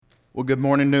Well, good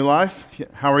morning, New Life.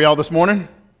 How are y'all this morning?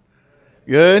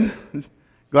 Good.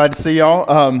 Glad to see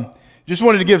y'all. Just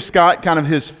wanted to give Scott kind of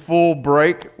his full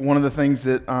break. One of the things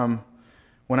that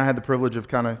when I had the privilege of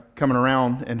kind of coming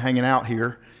around and hanging out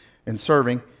here and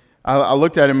serving, I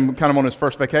looked at him kind of on his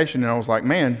first vacation, and I was like,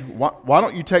 man, why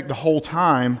don't you take the whole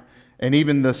time, and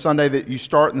even the Sunday that you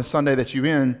start and the Sunday that you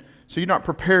end, so you're not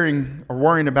preparing or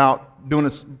worrying about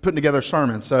putting together a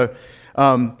sermon. So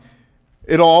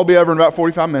it'll all be over in about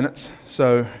 45 minutes,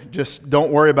 so just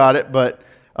don't worry about it. But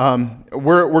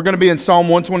we're going to be in Psalm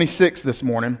 126 this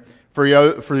morning for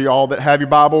y'all that have your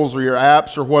Bibles or your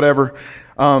apps or whatever.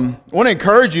 I want to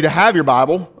encourage you to have your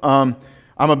Bible. I'm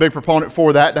a big proponent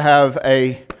for that, to have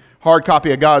a hard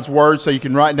copy of God's Word so you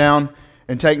can write down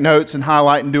and take notes and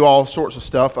highlight and do all sorts of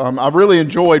stuff. I've really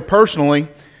enjoyed personally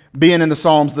being in the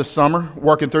Psalms this summer,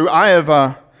 working through. I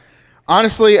have,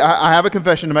 honestly, I have a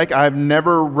confession to make. I have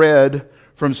never read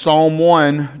from Psalm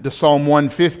 1 to Psalm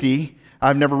 150.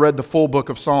 I've never read the full book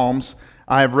of Psalms.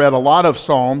 I have read a lot of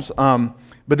Psalms,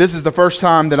 but this is the first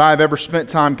time that I've ever spent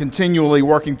time continually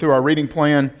working through our reading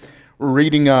plan,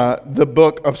 reading the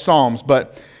book of Psalms.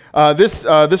 But this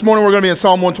morning we're going to be in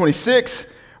Psalm 126,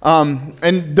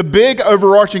 and the big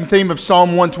overarching theme of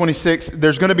Psalm 126,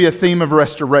 there's going to be a theme of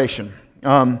restoration.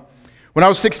 When I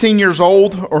was 16 years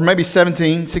old, or maybe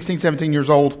 17 years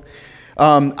old,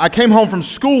 I came home from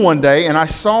school one day and I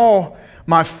saw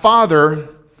my father,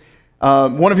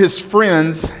 one of his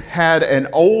friends had an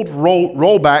old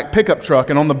rollback pickup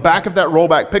truck, and on the back of that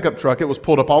rollback pickup truck, it was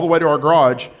pulled up all the way to our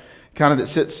garage, kind of that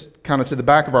sits kind of to the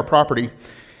back of our property,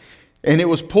 and it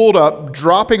was pulled up,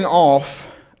 dropping off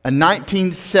a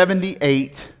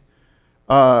 1978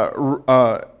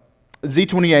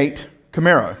 Z28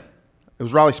 Camaro. It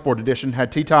was Rally Sport Edition,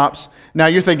 had T-tops. Now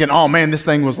you're thinking, oh man, this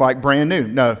thing was like brand new.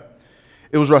 No,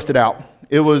 it was rusted out.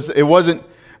 It wasn't,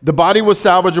 the body was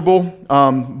salvageable,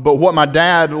 but what my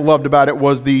dad loved about it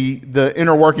was the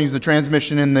inner workings, the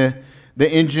transmission and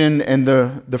the engine and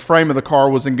the frame of the car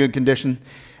was in good condition.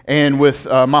 And with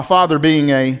my father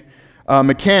being a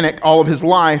mechanic all of his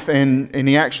life, and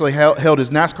he actually held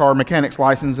his NASCAR mechanic's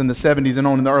license in the 70s and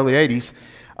on in the early 80s,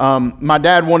 my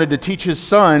dad wanted to teach his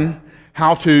son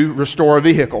how to restore a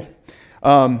vehicle.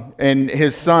 And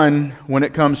his son, when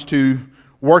it comes to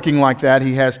working like that,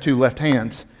 he has two left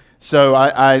hands. So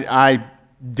I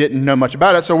didn't know much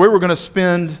about it. So we were going to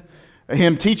spend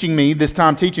him teaching me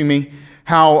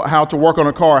how to work on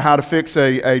a car, how to fix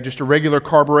just a regular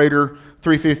carburetor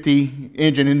 350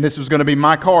 engine. And this was going to be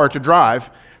my car to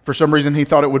drive. For some reason, he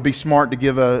thought it would be smart to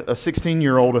give a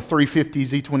 16-year-old a 350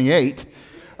 Z28.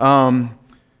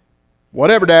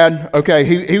 Whatever, Dad. Okay,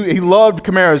 he loved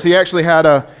Camaros. He actually had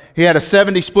a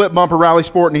 70 split bumper Rally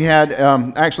Sport, and he had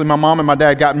actually my mom and my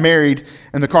dad got married,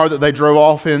 and the car that they drove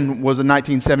off in was a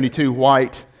 1972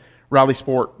 white Rally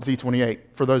Sport Z28.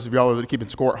 For those of y'all that are keeping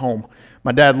score at home,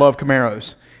 my dad loved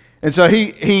Camaros, and so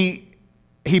he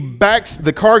backs,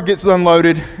 the car gets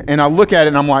unloaded, and I look at it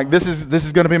and I'm like, this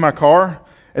is going to be my car.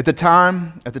 At the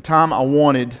time, I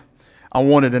wanted a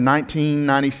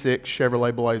 1996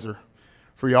 Chevrolet Blazer.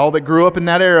 For y'all that grew up in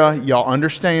that era, y'all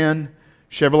understand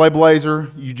Chevrolet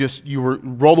Blazer. You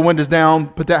roll the windows down,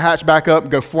 put that hatch back up,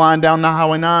 go flying down the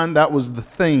Highway 9. That was the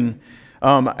thing.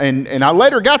 And I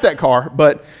later got that car,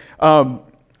 but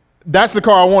that's the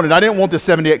car I wanted. I didn't want the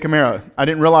 78 Camaro. I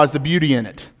didn't realize the beauty in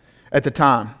it at the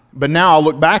time. But now I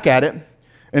look back at it,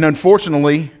 and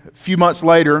unfortunately, a few months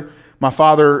later, my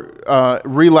father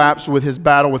relapsed with his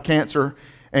battle with cancer,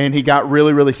 and he got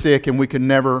really, really sick, and we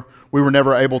were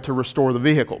never able to restore the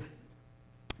vehicle.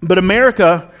 But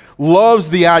America loves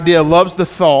the idea, loves the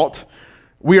thought.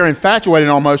 We are infatuated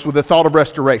almost with the thought of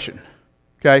restoration.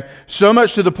 Okay? So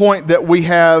much to the point that we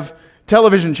have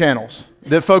television channels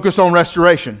that focus on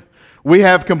restoration. We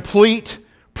have complete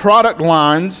product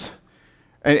lines,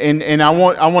 and I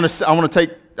want to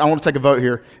take a vote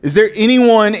here. Is there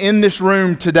anyone in this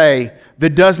room today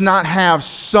that does not have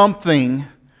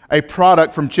a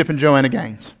product from Chip and Joanna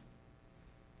Gaines?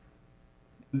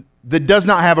 That does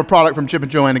not have a product from Chip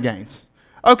and Joanna Gaines.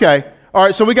 Okay, all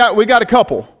right, so we got a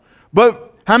couple.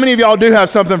 But how many of y'all do have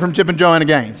something from Chip and Joanna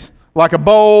Gaines? Like a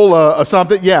bowl or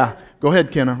something? Yeah, go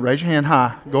ahead, Kenna. Raise your hand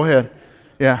high. Go ahead.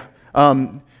 Yeah.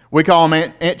 We call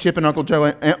them Aunt Chip and Uncle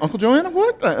Joanna. Uncle Joanna?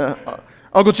 What?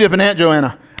 Uncle Chip and Aunt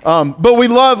Joanna. But we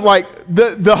love, like,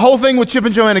 the whole thing with Chip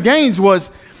and Joanna Gaines was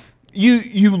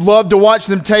you love to watch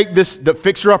them take the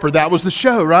Fixer Upper. That was the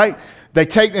show, right? They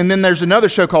take, and then there's another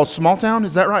show called Small Town.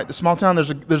 Is that right? The Small Town.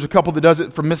 There's a couple that does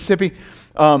it from Mississippi.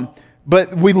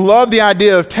 But we love the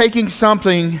idea of taking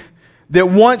something that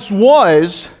once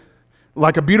was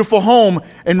like a beautiful home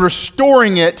and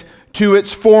restoring it to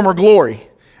its former glory.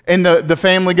 And the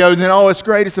family goes in, oh, it's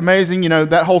great, it's amazing,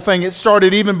 that whole thing. It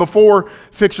started even before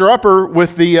Fixer Upper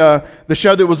with the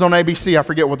show that was on ABC. I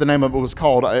forget what the name of it was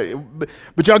called.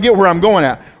 But y'all get where I'm going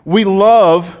at. We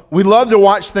love to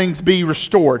watch things be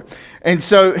restored. And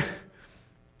so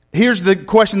here's the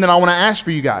question that I want to ask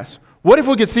for you guys. What if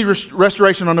we could see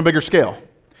restoration on a bigger scale?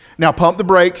 Now, pump the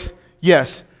brakes,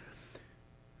 yes.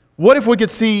 What if we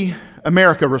could see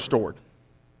America restored?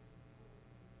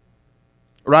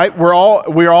 Right? We're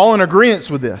all in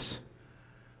agreement with this.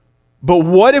 But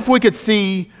what if we could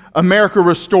see America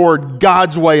restored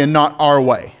God's way and not our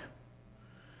way?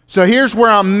 So here's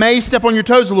where I may step on your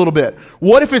toes a little bit.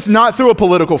 What if it's not through a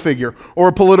political figure or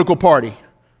a political party?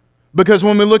 Because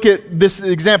when we look at this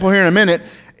example here in a minute,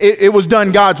 it was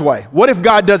done God's way. What if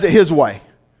God does it His way?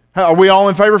 Are we all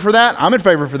in favor for that? I'm in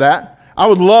favor for that. I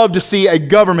would love to see a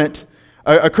government,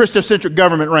 a Christocentric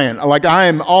government ran. Like, I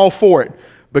am all for it.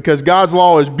 Because God's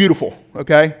law is beautiful,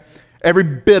 okay? Every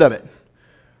bit of it.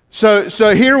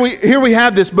 So here we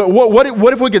have this, but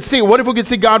what if we could see it? What if we could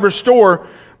see God restore?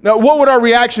 Now, what would our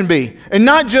reaction be? And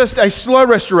not just a slow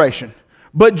restoration,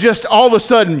 but just all of a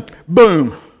sudden,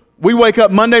 boom. We wake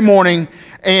up Monday morning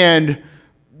and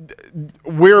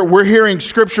we're hearing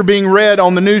Scripture being read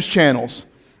on the news channels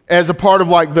as a part of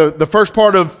like the first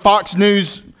part of Fox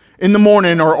News in the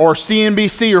morning or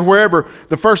CNBC or wherever.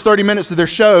 The first 30 minutes of their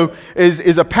show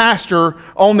is a pastor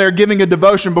on there giving a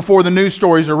devotion before the news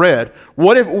stories are read.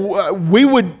 What if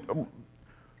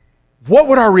what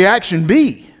would our reaction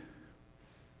be?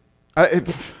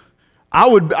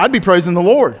 I'd be praising the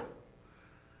Lord.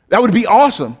 That would be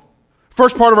awesome.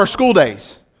 First part of our school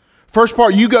days. First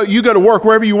part, you go to work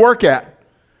wherever you work at.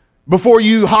 Before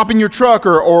you hop in your truck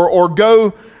or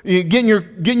go get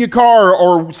in your car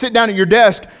or sit down at your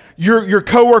desk, your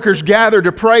coworkers gather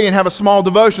to pray and have a small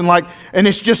devotion, and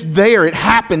it's just there. It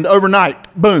happened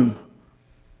overnight. Boom.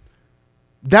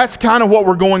 That's kind of what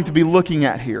we're going to be looking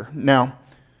at here now,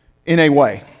 in a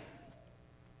way.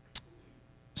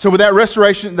 So with that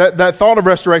restoration, that thought of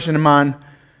restoration in mind,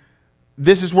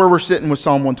 this is where we're sitting with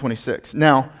Psalm 126.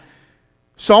 Now,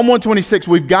 Psalm 126,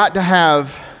 we've got to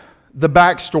have the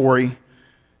backstory.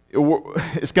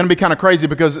 It's going to be kind of crazy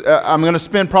because I'm going to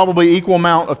spend probably equal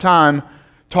amount of time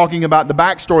talking about the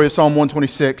backstory of Psalm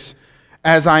 126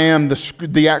 as I am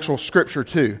the actual Scripture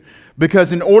too.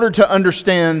 Because in order to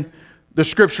understand the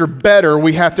Scripture better,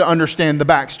 we have to understand the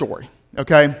backstory.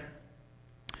 Okay?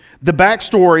 The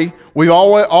backstory, we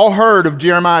all heard of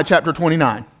Jeremiah chapter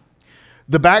 29.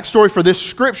 The backstory for this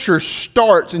Scripture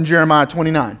starts in Jeremiah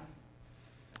 29.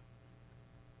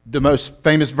 The most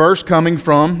famous verse coming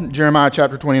from Jeremiah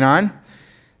chapter 29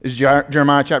 is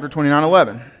Jeremiah chapter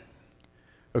 29:11.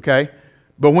 Okay?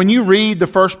 But when you read the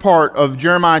first part of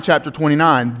Jeremiah chapter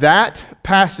 29, that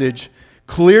passage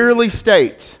clearly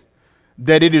states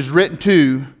that it is written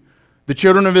to the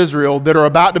children of Israel that are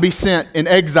about to be sent in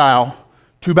exile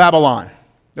to Babylon.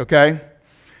 Okay?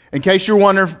 In case you're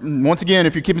wondering, once again,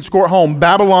 if you're keeping score at home,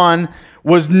 Babylon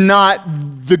was not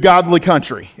the godly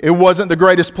country. It wasn't the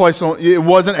greatest place. It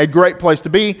wasn't a great place to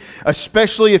be,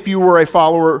 especially if you were a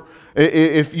follower.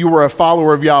 If you were a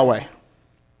follower of Yahweh.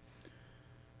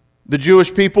 The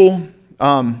Jewish people.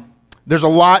 There's a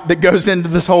lot that goes into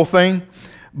this whole thing,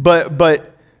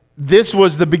 but this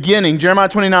was the beginning. Jeremiah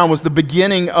 29 was the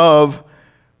beginning of.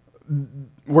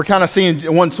 We're kind of seeing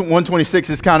 126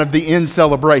 is kind of the end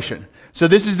celebration. So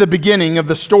this is the beginning of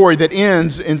the story that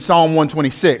ends in Psalm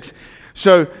 126.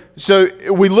 So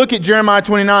we look at Jeremiah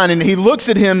 29, and he looks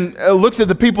at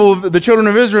the people, the children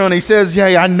of Israel, and he says,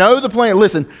 "Hey, I know the plan.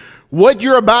 Listen, what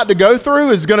you're about to go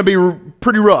through is going to be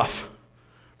pretty rough,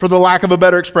 for the lack of a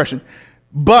better expression.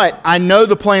 But I know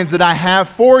the plans that I have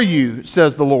for you,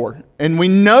 says the Lord." And we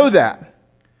know that.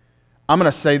 I'm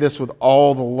going to say this with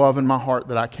all the love in my heart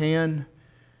that I can.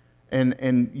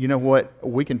 And you know what?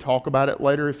 We can talk about it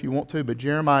later if you want to, but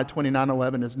Jeremiah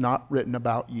 29:11 is not written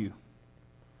about you.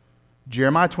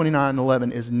 Jeremiah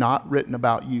 29:11 is not written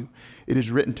about you. It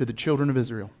is written to the children of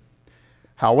Israel.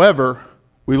 However,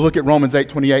 we look at Romans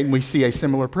 8:28 and we see a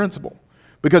similar principle.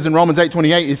 Because in Romans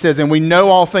 8:28 it says, "And we know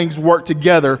all things work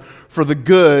together for the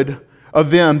good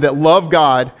of them that love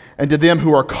God and to them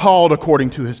who are called according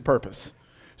to His purpose."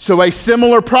 So a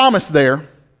similar promise there.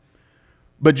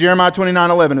 But Jeremiah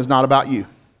 29:11 is not about you.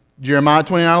 Jeremiah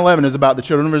 29:11 is about the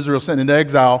children of Israel sent into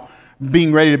exile,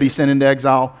 being ready to be sent into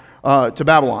exile to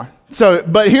Babylon. So,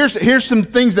 but here's some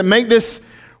things that make this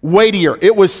weightier.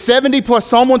 It was 70 plus,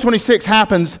 Psalm 126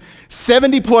 happens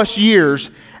 70 plus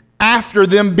years after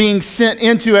them being sent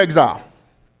into exile.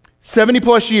 70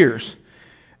 plus years.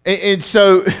 And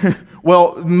so,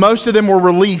 well, most of them were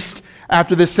released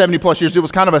after this 70 plus years. It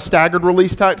was kind of a staggered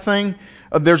release type thing.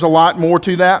 There's a lot more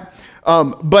to that.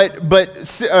 But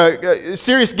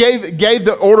Cyrus gave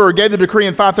the order, or gave the decree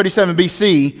in 537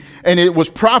 BC, and it was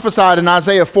prophesied in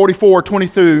Isaiah 44,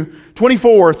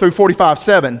 24 through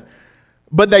 45:7.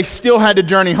 But they still had to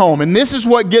journey home. And this is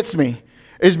what gets me,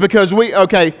 is because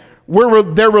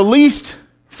they're released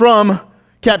from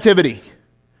captivity,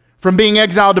 from being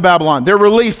exiled to Babylon. They're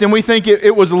released, and we think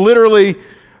it was literally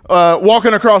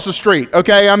walking across the street.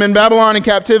 Okay, I'm in Babylon in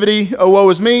captivity. Oh, woe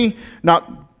is me.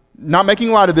 Not making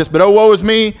light of this, but oh, woe is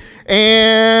me.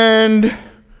 And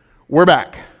we're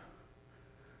back.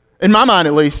 In my mind,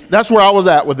 at least, that's where I was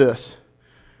at with this,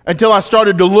 until I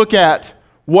started to look at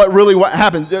what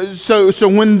happened. So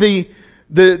when the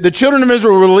children of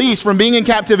Israel were released from being in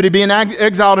captivity, being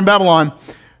exiled in Babylon,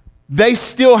 they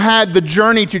still had the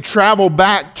journey to travel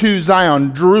back to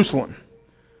Zion, Jerusalem,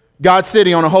 God's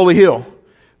city on a holy hill.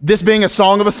 This being a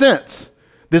song of ascents.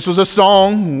 This was a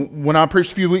song, when I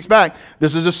preached a few weeks back,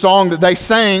 this is a song that they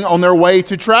sang on their way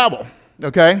to travel,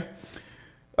 okay?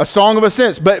 A song of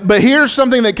ascents. But here's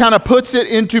something that kind of puts it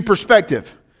into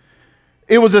perspective.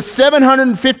 It was a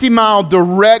 750-mile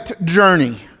direct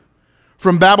journey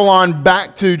from Babylon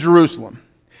back to Jerusalem.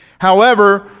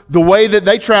 However, the way that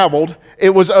they traveled, it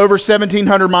was over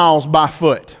 1,700 miles by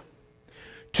foot.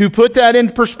 To put that in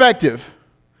perspective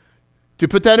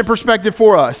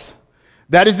for us,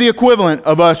 that is the equivalent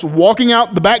of us walking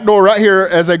out the back door right here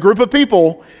as a group of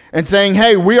people and saying,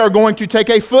 hey, we are going to take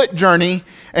a foot journey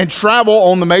and travel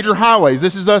on the major highways.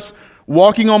 This is us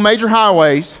walking on major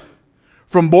highways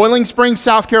from Boiling Springs,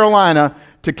 South Carolina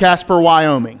to Casper,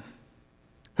 Wyoming.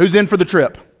 Who's in for the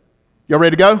trip? Y'all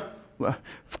ready to go? Well,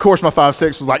 of course, my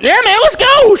 5'6" was like, yeah, man, let's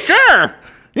go, sure,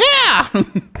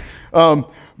 yeah.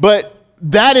 But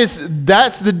that's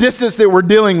the distance that we're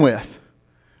dealing with.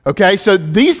 Okay, so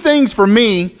these things for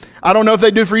me, I don't know if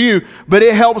they do for you, but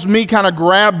it helps me kind of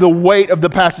grab the weight of the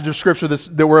passage of Scripture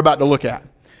that we're about to look at.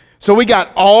 So we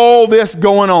got all this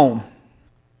going on.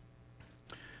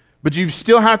 But you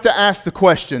still have to ask the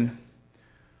question,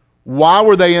 why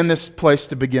were they in this place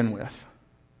to begin with?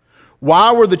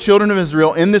 Why were the children of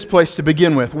Israel in this place to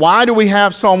begin with? Why do we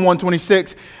have Psalm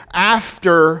 126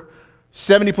 after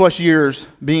 70 plus years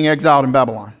being exiled in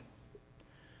Babylon?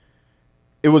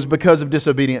 It was because of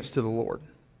disobedience to the Lord.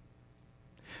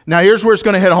 Now here's where it's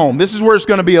going to hit home. This is where it's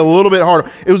going to be a little bit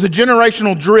harder. It was a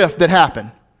generational drift that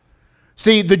happened.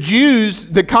 See, the Jews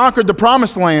that conquered the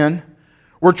promised land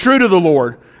were true to the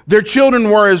Lord. Their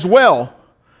children were as well.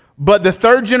 But the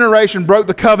third generation broke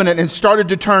the covenant and started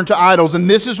to turn to idols. And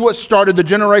this is what started the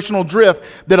generational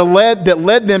drift that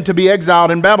led them to be exiled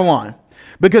in Babylon.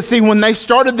 Because see, when they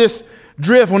started this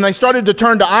drift, when they started to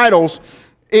turn to idols,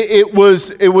 it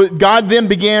was God then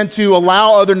began to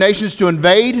allow other nations to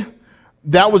invade.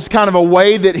 That was kind of a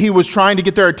way that he was trying to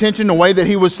get their attention, a way that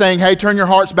he was saying, hey, turn your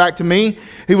hearts back to me.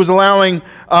 He was allowing,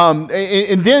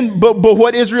 but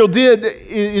what Israel did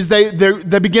is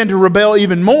they began to rebel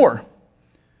even more.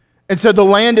 And so the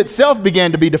land itself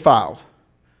began to be defiled.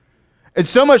 And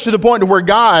so much to the point to where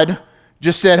God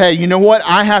just said, hey, you know what?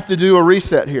 I have to do a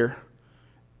reset here.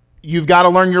 You've got to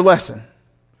learn your lesson.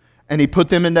 And he put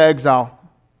them into exile.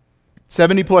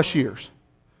 70 plus years.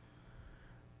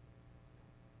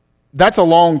 That's a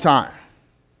long time.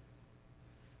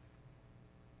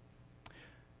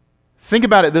 Think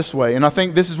about it this way, and I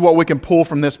think this is what we can pull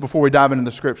from this before we dive into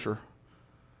the Scripture.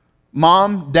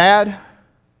 Mom, Dad,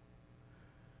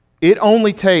 it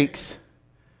only takes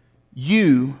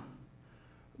you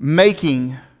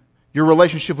making your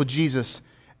relationship with Jesus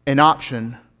an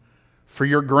option for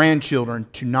your grandchildren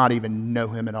to not even know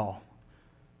him at all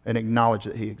and acknowledge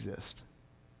that he exists.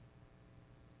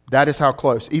 That is how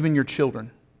close, even your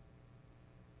children.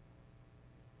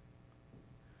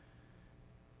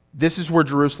 This is where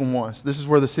Jerusalem was. This is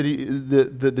where the city,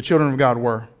 the children of God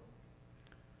were.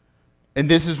 And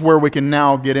this is where we can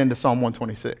now get into Psalm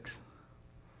 126.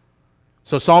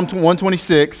 So Psalm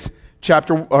 126,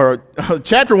 chapter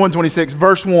 126,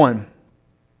 verse 1.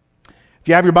 If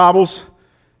you have your Bibles,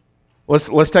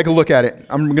 let's take a look at it.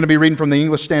 I'm going to be reading from the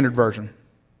English Standard Version.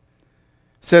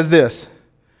 It says this: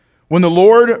 when the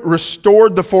Lord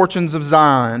restored the fortunes of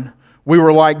Zion, we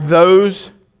were like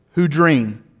those who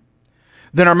dream.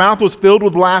 Then our mouth was filled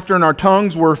with laughter, and our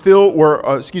tongues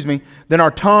then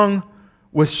our tongue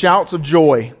with shouts of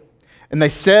joy. And they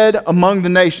said among the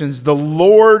nations, the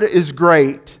Lord is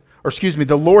great.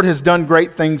 The Lord has done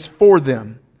great things for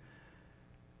them.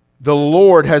 The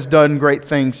Lord has done great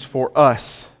things for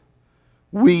us.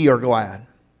 We are glad.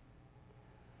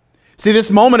 See,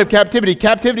 this moment of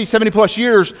captivity 70 plus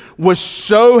years, was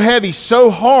so heavy,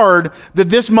 so hard, that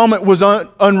this moment was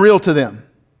unreal to them.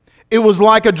 It was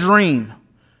like a dream.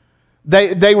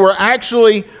 They were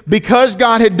actually, because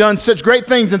God had done such great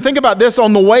things, and think about this,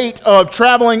 on the weight of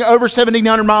traveling over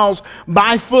 1,700 miles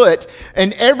by foot,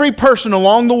 and every person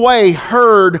along the way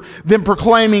heard them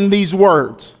proclaiming these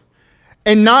words.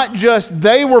 And not just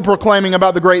they were proclaiming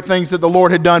about the great things that the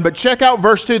Lord had done, but check out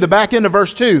verse 2, the back end of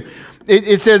verse 2.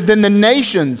 It says, then the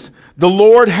nations, the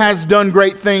Lord has done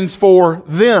great things for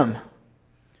them.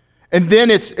 And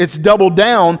then it's doubled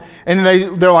down, and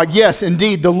they're like, yes,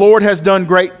 indeed, the Lord has done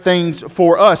great things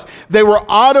for us. They were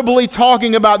audibly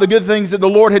talking about the good things that the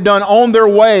Lord had done on their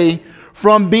way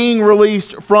from being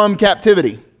released from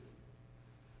captivity.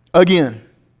 Again,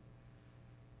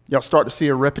 y'all start to see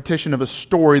a repetition of a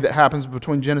story that happens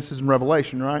between Genesis and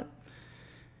Revelation, right?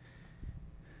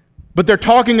 But they're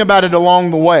talking about it along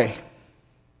the way.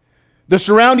 The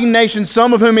surrounding nations,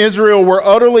 some of whom Israel, were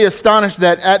utterly astonished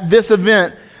that at this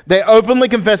event, they openly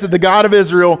confessed that the God of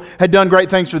Israel had done great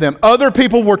things for them. Other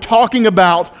people were talking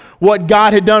about what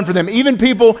God had done for them. Even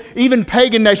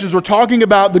pagan nations were talking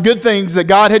about the good things that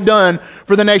God had done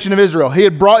for the nation of Israel.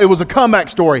 It was a comeback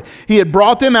story. He had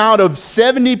brought them out of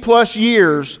 70 plus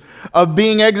years of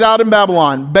being exiled in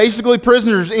Babylon, basically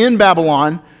prisoners in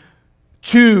Babylon,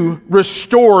 to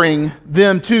restoring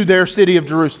them to their city of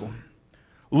Jerusalem.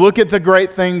 Look at the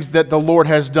great things that the Lord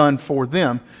has done for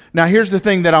them. Now, here's the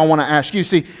thing that I want to ask you.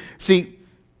 See,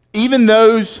 even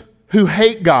those who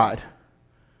hate God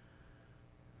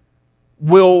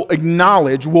will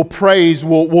acknowledge, will praise,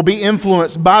 will be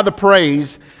influenced by the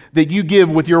praise that you give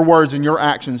with your words and your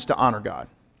actions to honor God.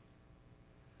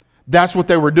 That's what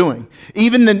they were doing.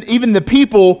 Even the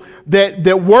people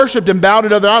that worshipped and bowed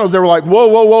at other idols, they were like,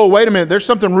 whoa, wait a minute. There's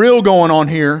something real going on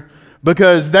here,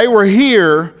 because they were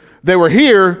here,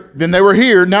 then they were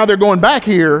here, now they're going back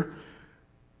here.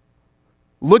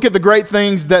 Look at the great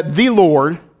things that the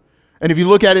Lord, and if you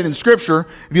look at it in Scripture,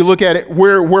 if you look at it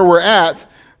where we're at,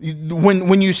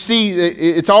 when you see,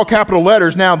 it's all capital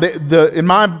letters. Now, in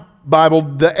my Bible,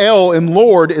 the L in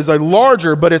Lord is a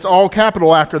larger, but it's all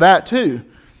capital after that too.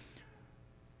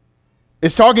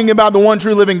 It's talking about the one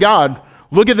true living God.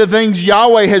 Look at the things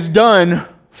Yahweh has done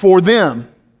for them.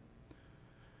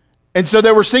 And so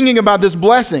they were singing about this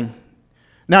blessing.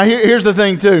 Now here's the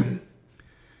thing too.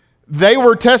 They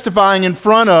were testifying in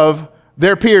front of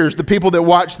their peers, the people that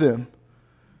watched them.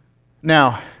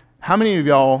 Now, how many of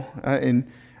y'all, and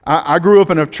I grew up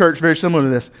in a church very similar to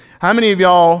this. How many of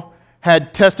y'all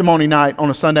had testimony night on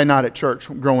a Sunday night at church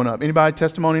growing up? Anybody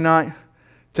testimony night?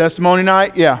 Testimony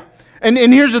night? Yeah. And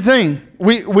here's the thing.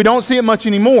 We don't see it much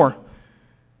anymore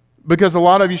because a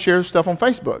lot of you share stuff on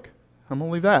Facebook. I'm going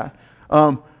to leave that.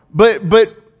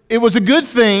 But it was a good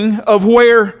thing of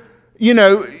where,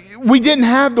 we didn't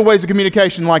have the ways of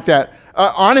communication like that.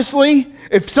 Honestly,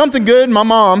 if something good, my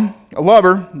mom, I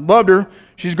loved her.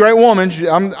 She's a great woman.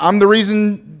 I'm the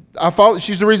reason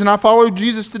she's the reason I follow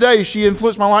Jesus today. She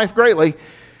influenced my life greatly.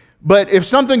 But if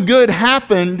something good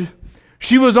happened,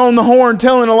 she was on the horn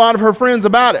telling a lot of her friends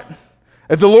about it.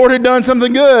 If the Lord had done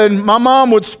something good, my mom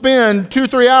would spend 2 or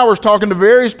 3 hours talking to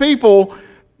various people,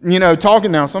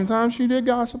 talking. Now, sometimes she did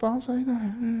gossip, I'll say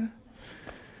that.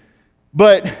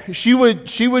 But she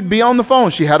would be on the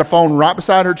phone. She had a phone right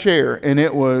beside her chair, and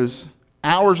it was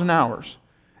hours and hours.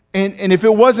 And if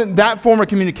it wasn't that form of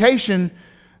communication,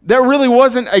 there really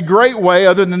wasn't a great way,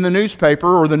 other than the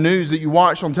newspaper or the news that you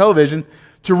watch on television,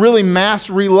 to really mass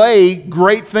relay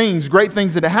great things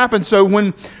that had happened. So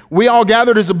when we all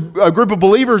gathered as a group of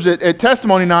believers at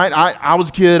testimony night, I was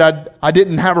a kid. I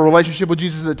didn't have a relationship with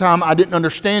Jesus at the time. I didn't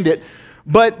understand it.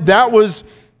 But that was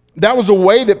a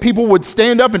way that people would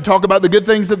stand up and talk about the good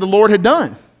things that the Lord had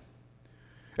done.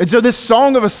 And so this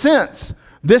song of ascents,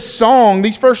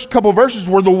 these first couple of verses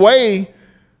were the way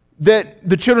that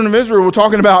the children of Israel were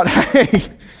talking about, hey,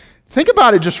 think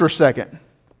about it just for a second.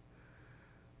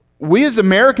 We as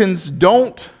Americans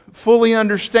don't fully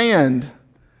understand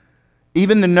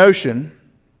even the notion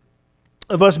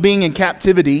of us being in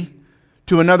captivity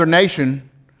to another nation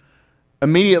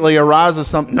immediately arises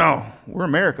something. No, we're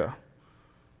America.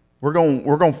 We're going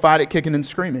to fight it kicking and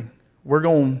screaming. We're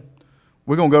going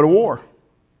to go to war,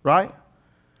 right?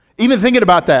 Even thinking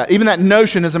about that, even that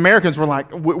notion as Americans, we're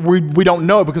like, we don't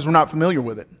know it because we're not familiar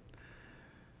with it.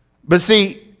 But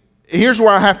see, here's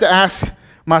where I have to ask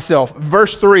myself.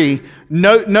 Verse 3,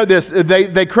 note this.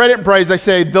 They credit and praise. They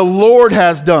say, the Lord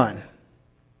has done.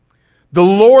 The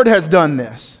Lord has done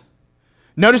this.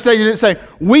 Notice they didn't say,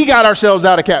 we got ourselves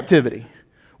out of captivity.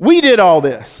 We did all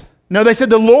this. No, they said,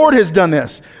 the Lord has done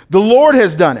this. The Lord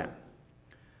has done it.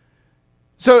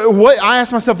 So I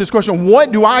ask myself this question: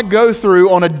 what do I go through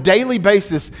on a daily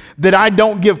basis that I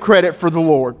don't give credit for the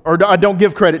Lord, or I don't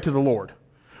give credit to the Lord?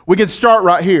 We can start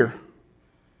right here.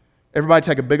 Everybody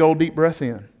take a big old deep breath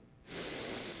in.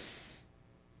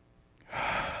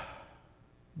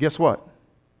 Guess what?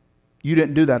 You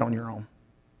didn't do that on your own.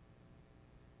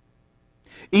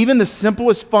 Even the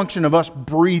simplest function of us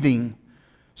breathing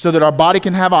so that our body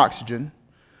can have oxygen,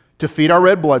 to feed our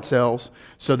red blood cells,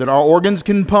 so that our organs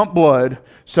can pump blood,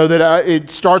 so that it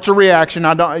starts a reaction.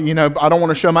 I don't want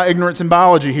to show my ignorance in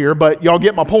biology here, but y'all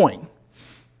get my point.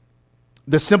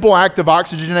 The simple act of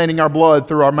oxygenating our blood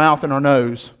through our mouth and our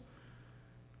nose,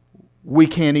 we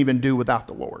can't even do without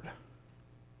the Lord.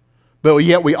 But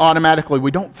yet we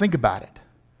don't think about it.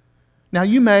 Now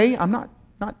you may, I'm not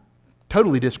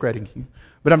totally discrediting you,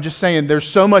 but I'm just saying there's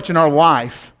so much in our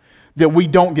life that we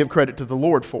don't give credit to the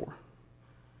Lord for.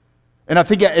 And I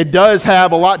think it does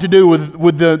have a lot to do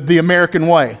with the American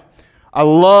way. I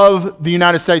love the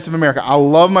United States of America. I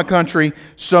love my country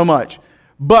so much.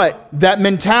 But that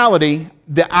mentality,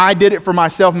 the I did it for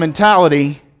myself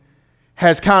mentality,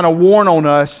 has kind of worn on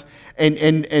us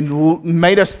and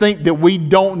made us think that we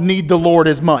don't need the Lord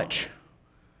as much.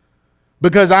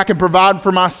 Because I can provide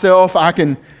for myself, I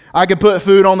can put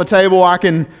food on the table, I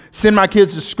can send my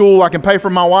kids to school, I can pay for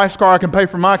my wife's car, I can pay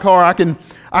for my car, I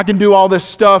can do all this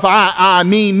stuff.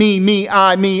 Me.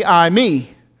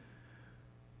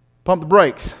 Pump the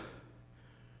brakes.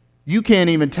 You can't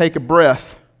even take a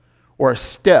breath or a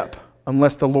step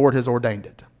unless the Lord has ordained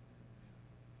it.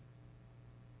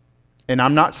 And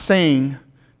I'm not saying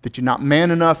that you're not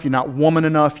man enough, you're not woman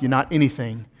enough, you're not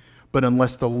anything, but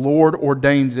unless the Lord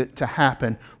ordains it to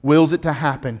happen, wills it to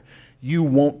happen, you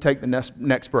won't take the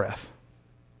next breath.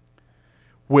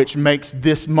 Which makes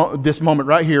this moment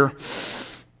right here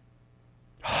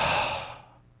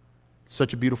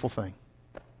such a beautiful thing.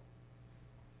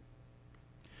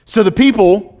 So the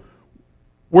people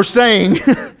were saying,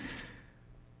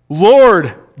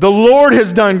 Lord, the Lord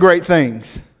has done great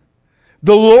things.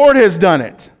 The Lord has done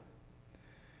it.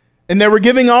 And they were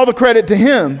giving all the credit to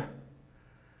Him.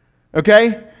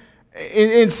 Okay?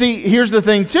 And see, here's the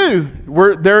thing too.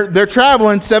 They're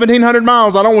traveling 1,700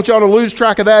 miles. I don't want y'all to lose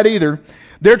track of that either.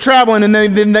 They're traveling and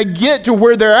then they get to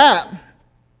where they're at.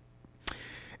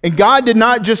 And God did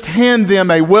not just hand them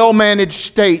a well-managed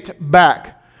state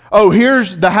back. Oh,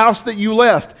 here's the house that you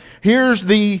left. Here's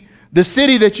the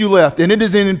city that you left. And it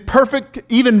is in perfect,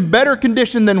 even better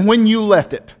condition than when you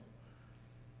left it.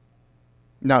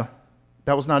 No,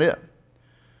 that was not it.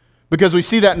 Because we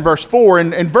see that in verse 4.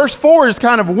 And verse 4 is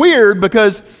kind of weird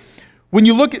because when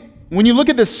you look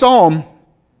at this psalm,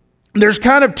 there's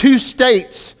kind of two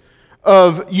states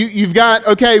of you've got,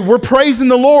 okay, we're praising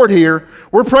the Lord here.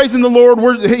 We're praising the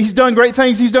Lord. He's done great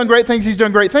things. He's done great things. He's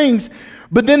done great things.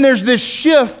 But then there's this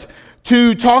shift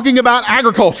to talking about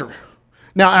agriculture.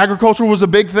 Now, agriculture was a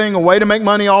big thing, a way to make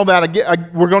money, all that.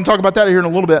 We're going to talk about that here in a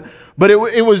little bit. But it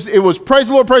was praise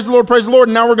the Lord, praise the Lord, praise the Lord.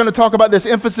 And now we're going to talk about this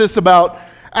emphasis about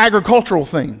agricultural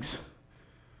things.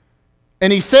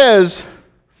 And he says,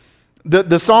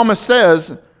 the psalmist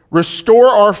says, restore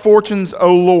our fortunes,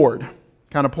 O Lord.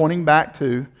 Kind of pointing back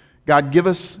to, God,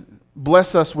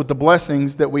 bless us with the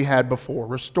blessings that we had before.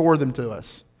 Restore them to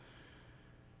us.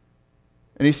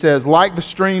 And he says, like the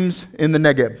streams in the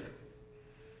Negeb.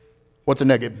 What's a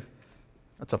Negeb?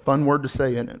 That's a fun word to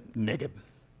say, isn't it? Negeb.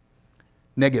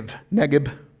 Negeb.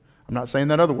 I'm not saying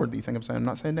that other word that you think I'm saying. I'm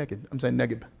not saying Negeb. I'm saying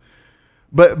Negeb.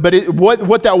 But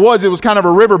what that was, it was kind of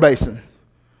a river basin,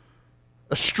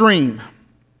 a stream,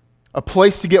 a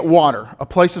place to get water, a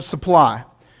place of supply.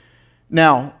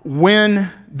 Now,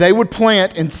 when they would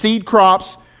plant and seed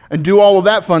crops and do all of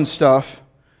that fun stuff,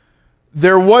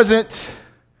 there wasn't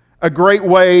a great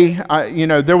way,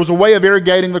 there was a way of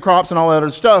irrigating the crops and all that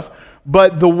other stuff,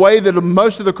 but the way that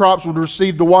most of the crops would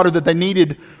receive the water that they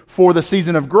needed for the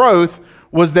season of growth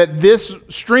was that this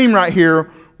stream right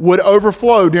here would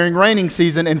overflow during raining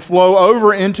season and flow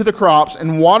over into the crops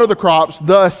and water the crops,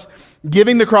 thus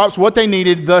giving the crops what they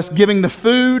needed, thus giving the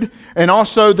food and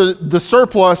also the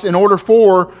surplus in order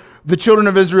for the children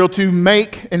of Israel to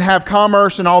make and have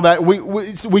commerce and all that.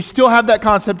 We still have that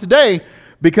concept today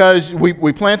because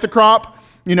we plant the crop,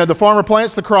 the farmer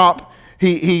plants the crop,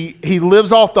 he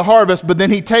lives off the harvest, but then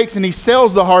he takes and he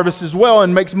sells the harvest as well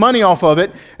and makes money off of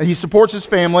it, and he supports his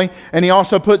family, and he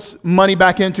also puts money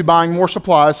back into buying more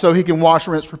supplies so he can wash,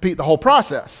 rinse, repeat the whole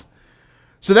process.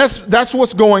 So that's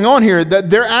what's going on here,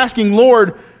 that they're asking,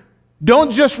 Lord,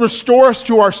 don't just restore us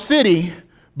to our city,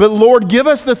 but Lord, give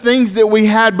us the things that we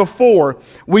had before.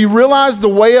 We realize the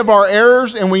way of our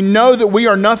errors, and we know that we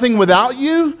are nothing without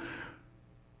you.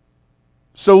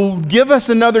 So give us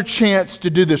another chance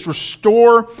to do this.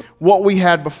 Restore what we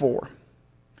had before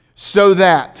so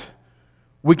that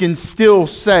we can still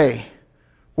say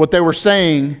what they were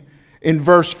saying in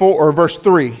verse 4 or verse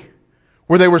 3,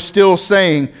 where they were still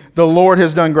saying, the Lord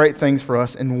has done great things for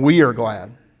us and we are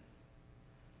glad.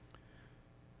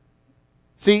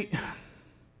 See,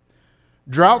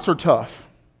 droughts are tough.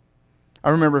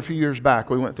 I remember a few years back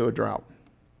we went through a drought.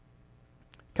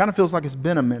 Kind of feels like it's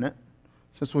been a minute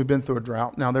since we've been through a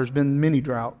drought. Now, there's been many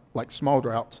droughts, like small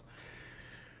droughts.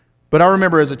 But I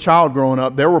remember as a child growing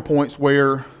up, there were points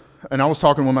where, and I was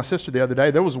talking with my sister the other day,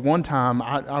 there was one time,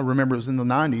 I remember it was in the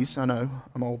 90s, I know,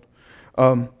 I'm old,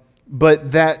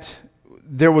 but that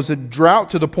there was a drought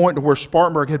to the point to where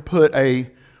Spartanburg had put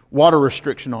a water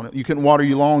restriction on it. You couldn't water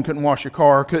your lawn, couldn't wash your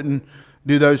car, couldn't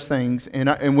do those things.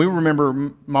 And we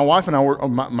remember, my wife and I were,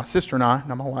 my sister and I,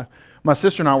 not my wife, my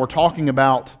sister and I were talking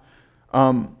about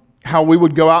how we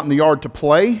would go out in the yard to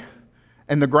play,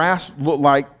 and the grass looked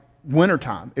like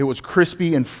wintertime. It was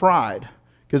crispy and fried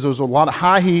because there was a lot of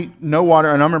high heat, no water.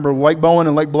 And I remember Lake Bowen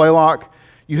and Lake Blaylock,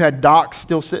 you had docks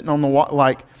still sitting on the water.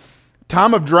 Like,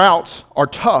 time of droughts are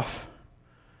tough,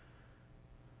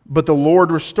 but the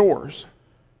Lord restores.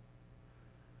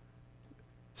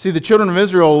 See, the children of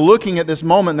Israel are looking at this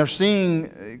moment, and they're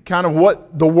seeing kind of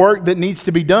what the work that needs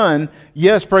to be done.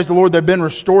 Yes, praise the Lord, they've been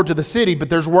restored to the city, but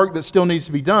there's work that still needs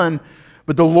to be done,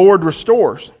 but the Lord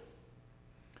restores.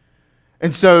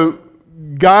 And so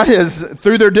God has,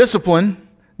 through their disciplining,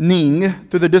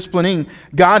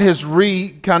 God has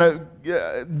their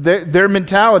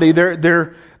mentality,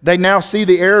 they now see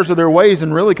the errors of their ways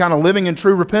and really kind of living in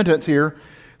true repentance here,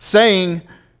 saying,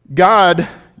 God,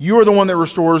 you are the one that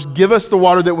restores. Give us the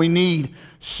water that we need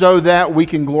so that we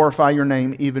can glorify your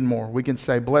name even more. We can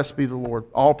say, blessed be the Lord.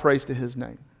 All praise to his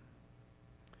name.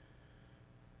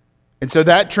 And so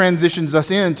that transitions us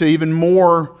into even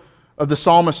more of the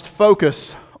psalmist's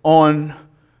focus on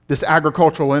this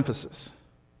agricultural emphasis.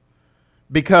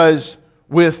 Because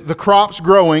with the crops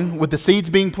growing, with the seeds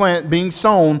being planted, being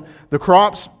sown, the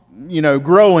crops,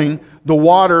 growing, the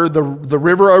water, the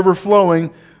river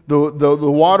overflowing, the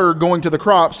water going to the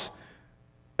crops,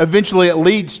 eventually it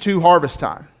leads to harvest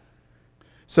time.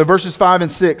 So verses 5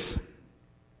 and 6,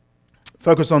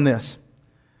 focus on this.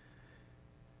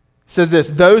 It says this,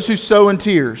 those who sow in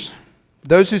tears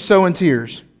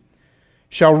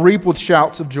shall reap with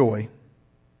shouts of joy.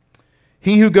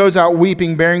 He who goes out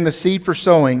weeping, bearing the seed for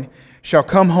sowing, shall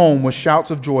come home with shouts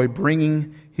of joy,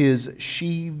 bringing his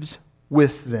sheaves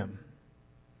with them.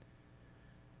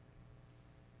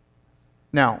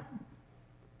 Now,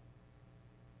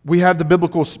 we have the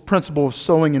biblical principle of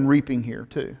sowing and reaping here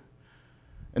too.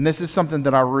 And this is something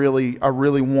that I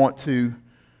really want to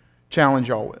challenge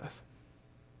y'all with.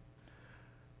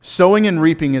 Sowing and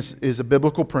reaping is a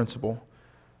biblical principle.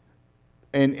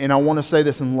 And I want to say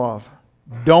this in love.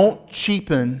 Don't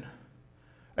cheapen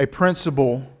a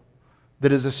principle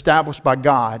that is established by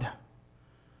God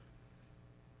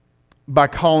by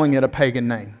calling it a pagan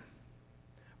name,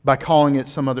 by calling it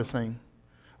some other thing.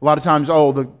 A lot of times,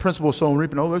 the principle of sowing and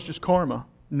reaping, that's just karma.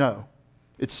 No,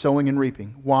 it's sowing and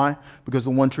reaping. Why? Because the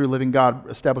one true living God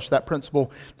established that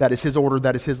principle. That is his order.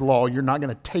 That is his law. You're not going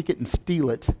to take it and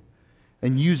steal it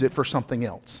and use it for something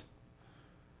else.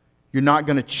 You're not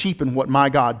going to cheapen what my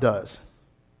God does.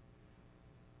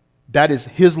 That is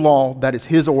his law. That is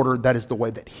his order. That is the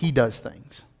way that he does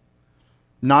things.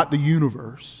 Not the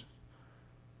universe.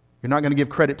 You're not going to give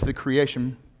credit to the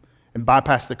creation and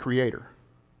bypass the creator.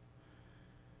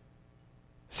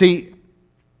 See,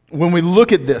 when we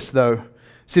look at this, though,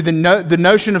 the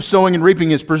notion of sowing and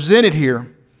reaping is presented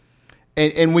here,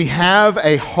 and we have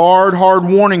a hard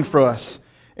warning for us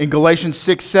in Galatians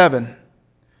 6:7,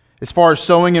 as far as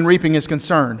sowing and reaping is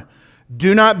concerned.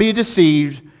 Do not be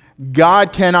deceived.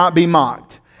 God cannot be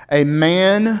mocked. A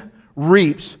man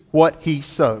reaps what he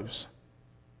sows.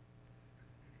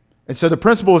 And so the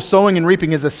principle of sowing and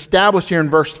reaping is established here in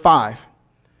verse 5.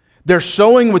 They're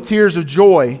sowing with tears of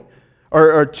joy,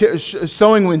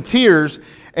 sowing with tears,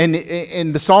 and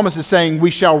the psalmist is saying, we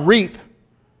shall reap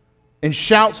in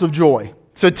shouts of joy.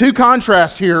 So two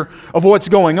contrasts here of what's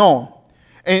going on.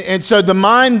 And so the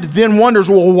mind then wonders,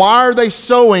 well, why are they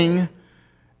sowing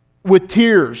with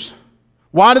tears?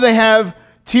 Why do they have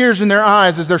tears in their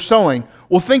eyes as they're sowing?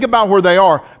 Well, think about where they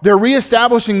are. They're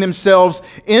reestablishing themselves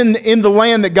in the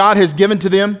land that God has given to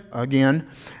them, again,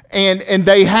 and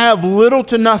they have little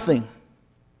to nothing.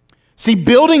 See,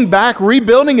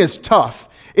 rebuilding is tough.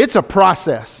 It's a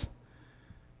process.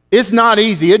 It's not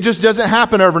easy. It just doesn't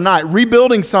happen overnight.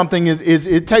 Rebuilding something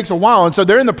it takes a while. And so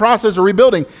they're in the process of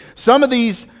rebuilding. Some of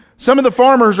these Some of the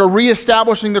farmers are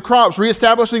reestablishing the crops,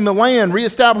 reestablishing the land,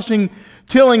 reestablishing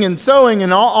tilling and sowing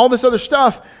and all this other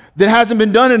stuff that hasn't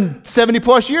been done in 70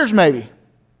 plus years maybe.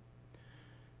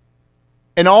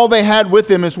 And all they had with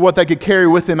them is what they could carry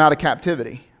with them out of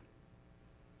captivity.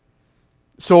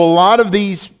 So a lot of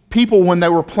these people, when they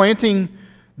were planting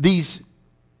these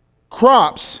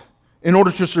crops in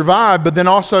order to survive, but then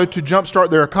also to jumpstart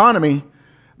their economy,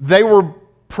 they were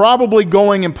probably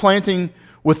going and planting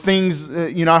with things,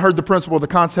 I heard the principle, the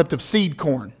concept of seed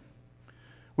corn.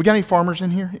 We got any farmers in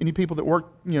here? Any people that work,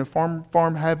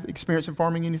 farm, have experience in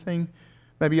farming, anything?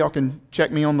 Maybe y'all can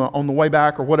check me on the way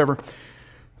back or whatever.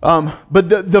 But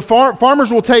the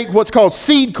farmers will take what's called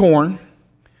seed corn,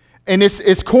 and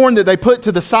it's corn that they put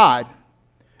to the side.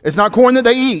 It's not corn that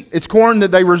they eat. It's corn that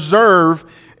they reserve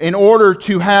in order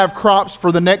to have crops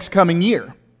for the next coming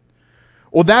year.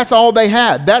 Well, that's all they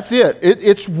had. That's it.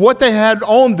 It's what they had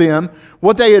on them,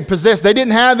 what they had possessed. They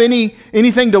didn't have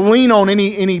anything to lean on,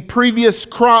 any previous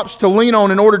crops to lean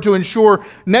on in order to ensure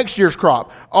next year's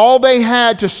crop. All they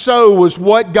had to sow was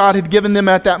what God had given them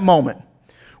at that moment,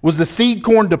 was the seed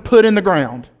corn to put in the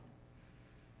ground.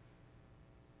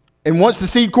 And once the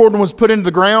seed corn was put into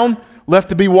the ground, left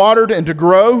to be watered and to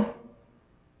grow,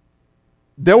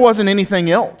 there wasn't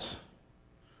anything else.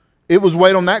 It was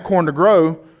wait on that corn to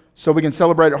grow so we can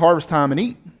celebrate at harvest time and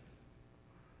eat.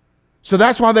 So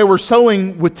that's why they were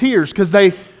sowing with tears, because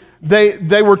they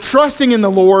were trusting in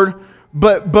the Lord,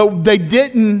 but they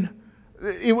didn't.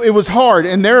 It was hard.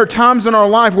 And there are times in our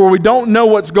life where we don't know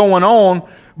what's going on,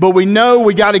 but we know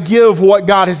we got to give what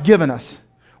God has given us.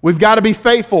 We've got to be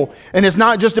faithful. And it's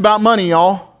not just about money,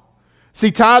 y'all.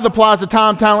 See, tithe applies to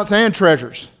time, talents, and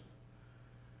treasures.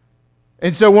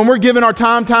 And so when we're giving our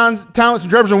time, talents, and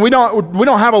treasures, and we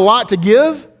don't have a lot to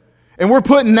give, and we're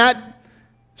putting that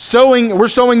we're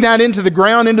sowing that into the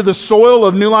ground, into the soil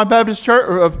of New Life Baptist Church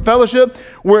of Fellowship.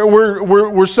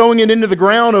 We're sowing it into the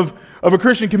ground of a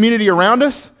Christian community around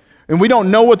us, and we don't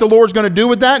know what the Lord's going to do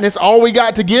with that, and it's all we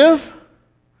got to give.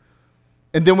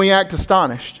 And then we act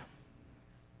astonished,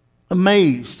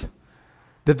 amazed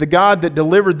that the God that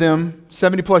delivered them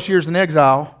 70 plus years in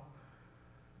exile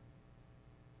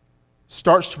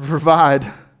starts to provide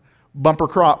bumper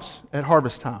crops at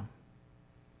harvest time.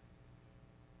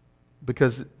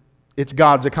 Because it's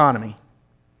God's economy.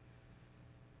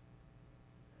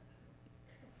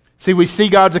 See, we see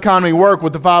God's economy work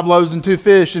with the 5 loaves and 2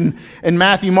 fish in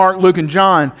Matthew, Mark, Luke, and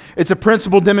John. It's a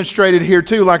principle demonstrated here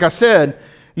too, like I said,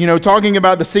 talking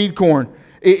about the seed corn.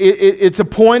 It's a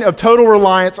point of total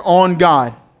reliance on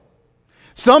God.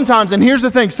 Sometimes, and here's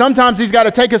the thing, sometimes He's got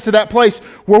to take us to that place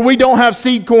where we don't have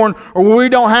seed corn or where we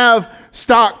don't have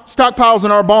stockpiles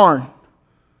in our barn,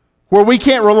 where we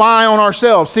can't rely on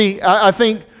ourselves. See, I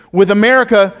think with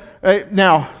America,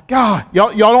 now, God,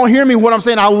 y'all don't hear me what I'm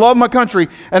saying. I love my country,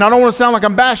 and I don't want to sound like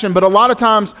I'm bashing, but a lot of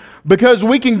times, because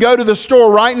we can go to the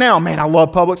store right now, man, I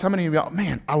love Publix. How many of y'all,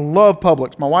 man, I love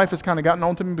Publix. My wife has kind of gotten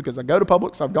on to me because I go to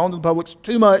Publix. I've gone to Publix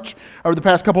too much over the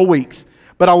past couple of weeks,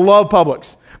 but I love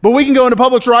Publix. But we can go into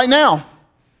Publix right now.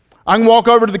 I can walk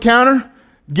over to the counter,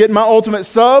 get my ultimate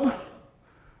sub,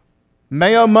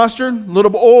 mayo, mustard,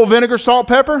 little oil, vinegar, salt,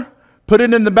 pepper, put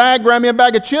it in the bag, grab me a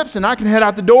bag of chips, and I can head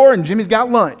out the door, and Jimmy's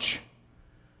got lunch.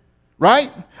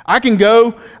 Right? I can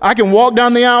walk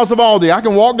down the aisles of Aldi. I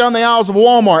can walk down the aisles of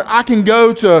Walmart. I can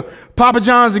go to Papa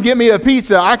John's and get me a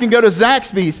pizza. I can go to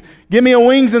Zaxby's, get me a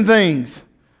wings and things.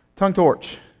 Tongue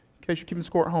torch, in case you're keeping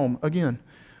score at home, again.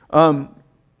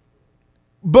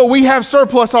 But we have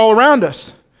surplus all around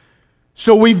us.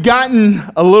 So we've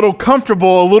gotten a little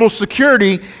comfortable, a little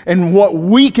security in what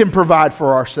we can provide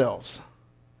for ourselves.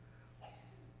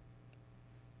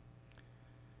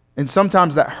 And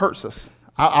sometimes that hurts us.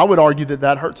 I would argue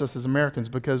that hurts us as Americans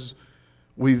because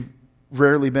we've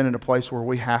rarely been in a place where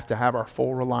we have to have our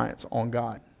full reliance on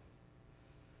God.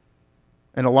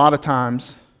 And a lot of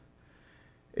times,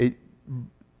 it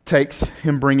takes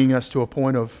Him bringing us to a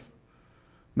point of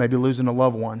maybe losing a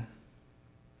loved one,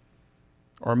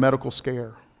 or a medical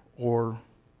scare, or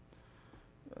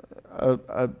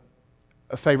a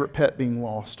favorite pet being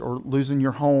lost, or losing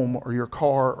your home or your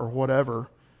car or whatever,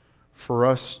 for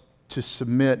us to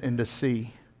submit and to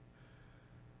see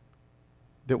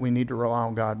that we need to rely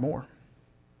on God more.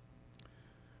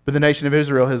 But the nation of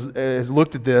Israel has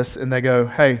looked at this and they go,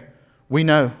 hey, we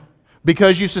know.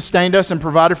 Because you sustained us and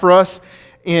provided for us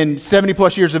in 70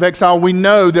 plus years of exile, we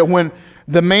know that when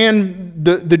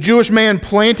the Jewish man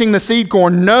planting the seed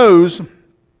corn knows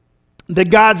that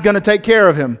God's going to take care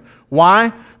of him.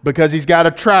 Why? Because he's got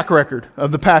a track record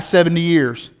of the past 70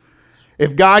 years.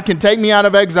 If God can take me out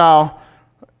of exile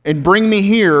and bring me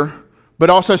here, but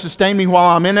also sustain me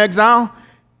while I'm in exile,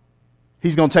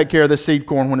 He's going to take care of this seed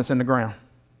corn when it's in the ground.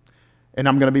 And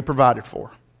I'm going to be provided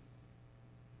for.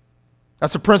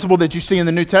 That's a principle that you see in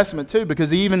the New Testament too, because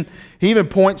he even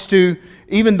points to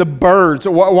even the birds.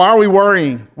 Why are we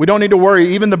worrying? We don't need to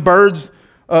worry. Even the birds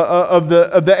of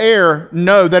the air,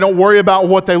 no, they don't worry about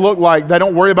what they look like. They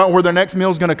don't worry about where their next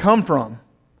meal is going to come from.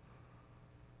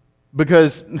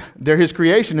 Because they're His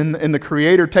creation, and the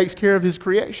Creator takes care of His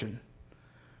creation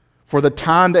for the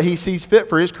time that He sees fit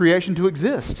for His creation to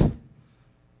exist.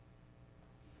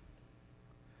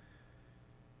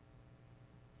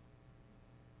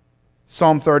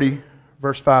 Psalm 30,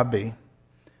 verse 5b.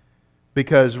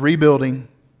 Because rebuilding,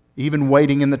 even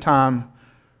waiting in the time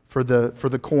for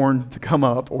the corn to come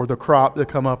up, or the crop to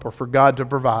come up, or for God to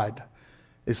provide,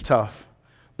 is tough.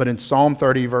 But in Psalm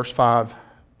 30, verse 5, it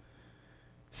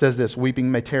says this: weeping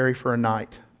may tarry for a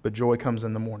night, but joy comes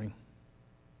in the morning.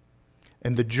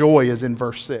 And the joy is in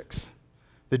verse 6.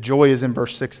 The joy is in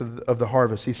verse 6 of the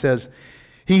harvest. He says,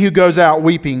 he who goes out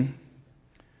weeping,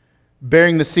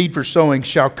 bearing the seed for sowing,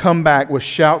 shall come back with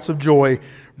shouts of joy,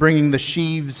 bringing the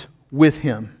sheaves with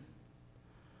him.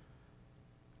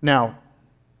 Now,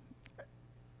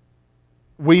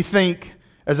 we think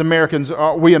as Americans,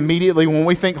 we immediately, when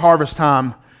we think harvest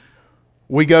time,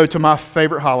 we go to my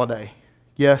favorite holiday.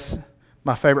 Yes,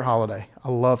 my favorite holiday. I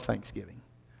love Thanksgiving.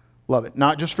 Love it.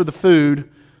 Not just for the food.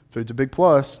 Food's a big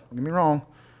plus, don't get me wrong.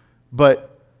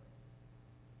 But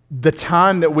the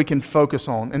time that we can focus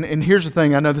on. And here's the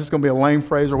thing, I know this is going to be a lame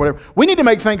phrase or whatever. We need to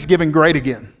make Thanksgiving great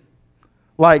again.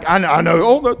 Like, I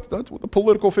know, that's what the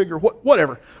political figure,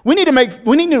 whatever. We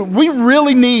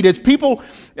really need, as people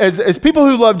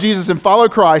who love Jesus and follow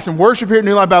Christ and worship here at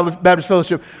New Life Baptist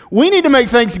Fellowship, we need to make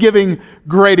Thanksgiving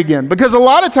great again. Because a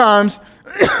lot of times,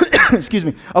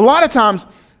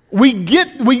 we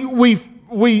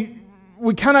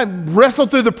kind of wrestle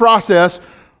through the process.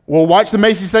 We'll watch the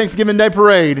Macy's Thanksgiving Day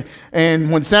Parade, and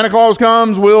when Santa Claus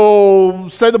comes, we'll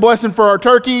say the blessing for our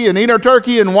turkey and eat our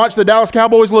turkey and watch the Dallas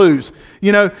Cowboys lose.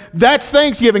 You know, that's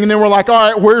Thanksgiving, and then we're like, all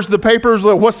right, where's the papers?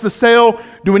 What's the sale?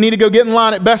 Do we need to go get in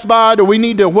line at Best Buy?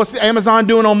 What's Amazon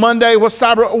doing on Monday? What's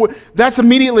Cyber? That's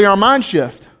immediately our mind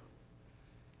shift.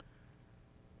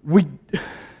 And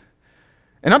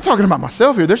I'm talking about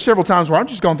myself here. There's several times where I'm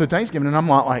just going through Thanksgiving, and I'm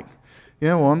not like,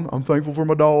 yeah, well, I'm thankful for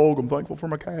my dog. I'm thankful for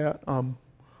my cat.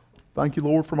 Thank you,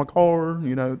 Lord, for my car.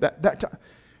 You know, that time.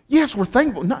 Yes, we're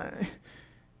thankful.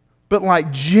 But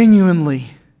like genuinely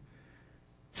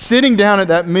sitting down at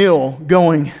that meal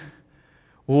going,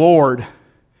 Lord,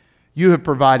 you have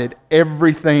provided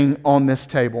everything on this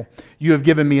table. You have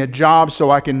given me a job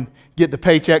so I can get the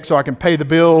paycheck, so I can pay the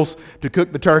bills, to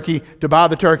cook the turkey, to buy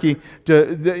the turkey.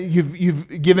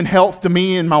 You've given health to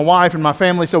me and my wife and my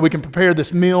family so we can prepare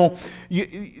this meal.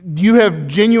 You have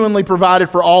genuinely provided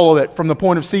for all of it, from the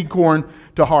point of seed corn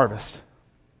to harvest.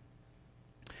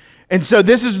 And so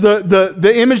this is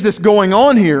the image that's going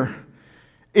on here,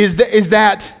 is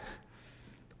that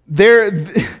there.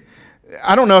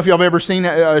 I don't know if y'all have ever seen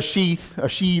a sheath,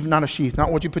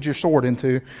 not what you put your sword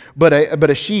into, but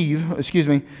a sheave,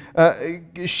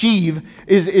 sheave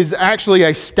is actually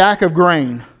a stack of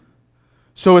grain.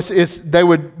 So they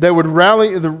would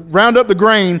round up the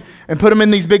grain and put them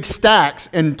in these big stacks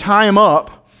and tie them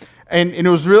up. And it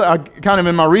was really, kind of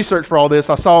in my research for all this,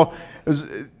 I saw,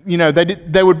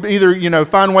 they would either,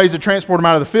 find ways to transport them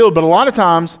out of the field, but a lot of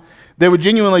times they would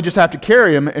genuinely just have to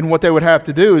carry them, and what they would have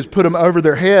to do is put them over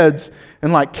their heads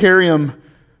and like carry them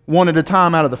one at a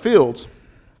time out of the fields.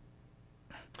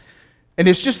 And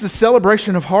it's just the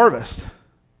celebration of harvest.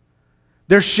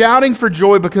 They're shouting for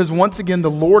joy because once again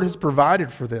the Lord has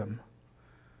provided for them.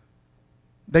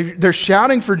 They're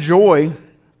shouting for joy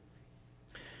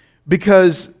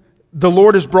because the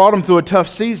Lord has brought them through a tough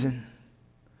season.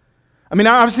 I mean,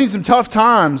 I've seen some tough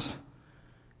times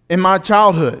in my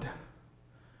childhood.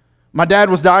 My dad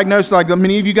was diagnosed, like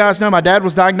many of you guys know, my dad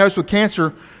was diagnosed with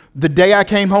cancer. The day I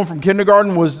came home from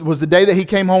kindergarten was the day that he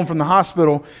came home from the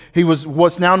hospital. He was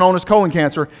what's now known as colon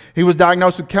cancer. He was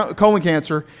diagnosed with colon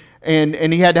cancer, and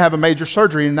he had to have a major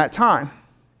surgery in that time.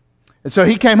 And so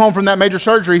he came home from that major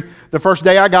surgery the first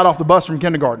day I got off the bus from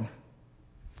kindergarten.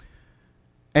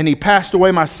 And he passed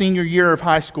away my senior year of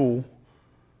high school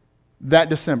that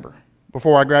December,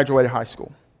 before I graduated high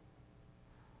school.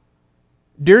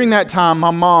 During that time, my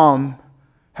mom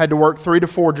had to work 3 to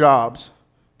 4 jobs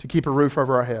to keep a roof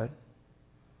over our head.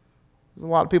 There's a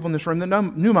lot of people in this room that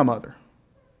knew my mother.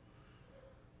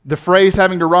 The phrase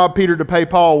having to rob Peter to pay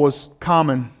Paul was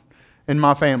common in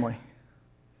my family.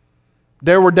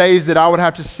 There were days that I would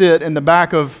have to sit in the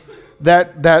back of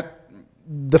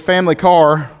the family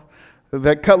car,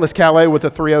 that Cutlass Calais with a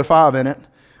 305 in it,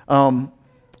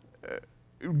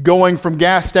 going from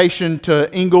gas station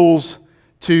to Ingles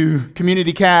to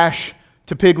Community Cash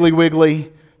to Piggly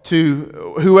Wiggly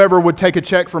to whoever would take a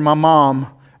check from my mom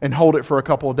and hold it for a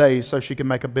couple of days so she could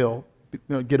make a bill,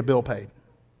 get a bill paid.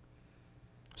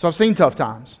 So I've seen tough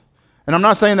times. And I'm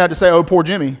not saying that to say, oh, poor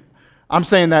Jimmy. I'm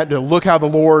saying that to look how the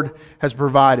Lord has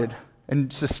provided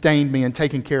and sustained me and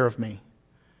taken care of me.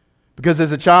 Because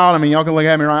as a child, I mean, y'all can look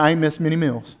at me, right? I ain't missed many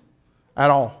meals at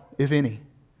all, if any.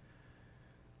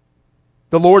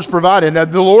 The Lord's provided. Now,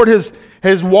 the Lord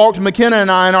has walked McKenna and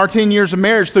I in our 10 years of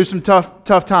marriage through some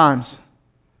tough times.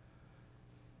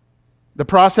 The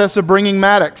process of bringing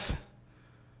Maddox.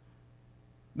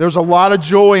 There's a lot of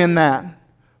joy in that.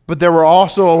 But there were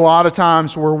also a lot of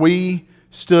times where we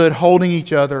stood holding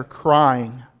each other,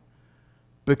 crying,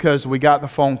 because we got the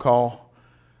phone call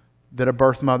that a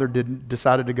birth mother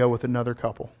decided to go with another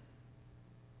couple.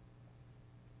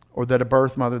 Or that a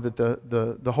birth mother, that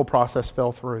the whole process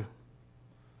fell through.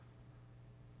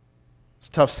 It's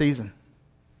a tough season.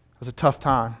 It was a tough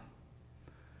time.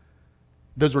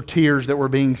 Those were tears that were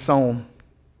being sown.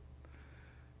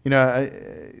 You know,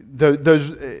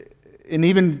 those, and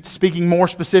even speaking more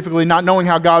specifically, not knowing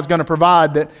how God's going to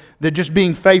provide, that just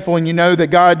being faithful, and you know that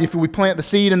God, if we plant the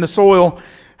seed in the soil,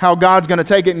 how God's going to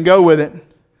take it and go with it.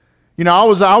 You know,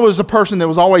 I was a person that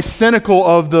was always cynical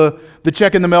of the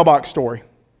check in the mailbox story.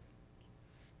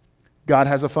 God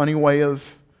has a funny way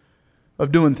of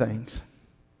doing things.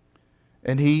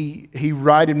 And He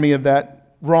righted me of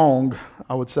that wrong,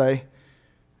 I would say,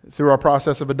 through our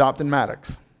process of adopting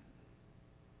Maddox.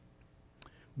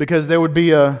 Because there would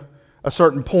be a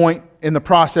certain point in the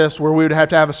process where we would have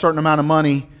to have a certain amount of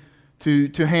money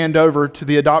to hand over to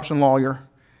the adoption lawyer,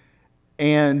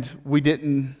 and we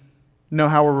didn't know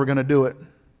how we were going to do it.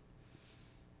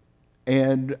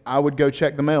 And I would go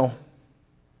check the mail,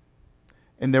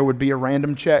 and there would be a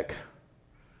random check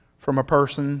from a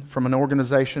person, from an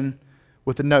organization,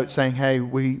 with a note saying, hey,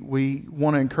 we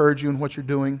want to encourage you in what you're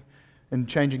doing and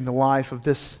changing the life of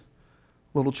this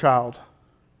little child.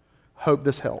 Hope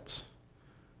this helps.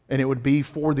 And it would be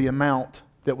for the amount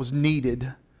that was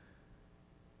needed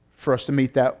for us to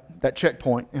meet that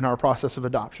checkpoint in our process of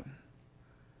adoption.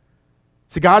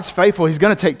 See, God's faithful. He's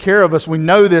going to take care of us. We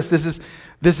know this. This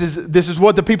is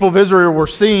what the people of Israel were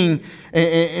seeing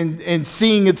and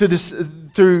seeing it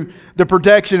through the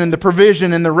protection and the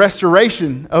provision and the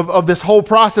restoration of this whole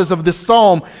process of this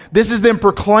psalm. This is them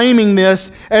proclaiming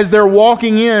this as they're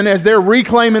walking in, as they're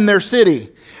reclaiming their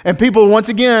city. And people, once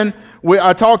again,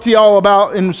 I talked to y'all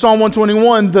about in Psalm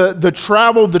 121, the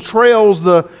travel, the trails,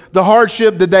 the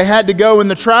hardship that they had to go in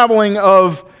the traveling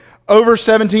of over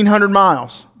 1,700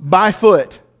 miles by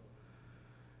foot.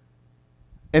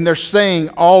 And they're saying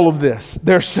all of this.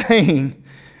 They're saying,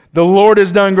 the Lord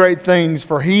has done great things,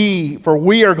 for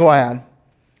we are glad.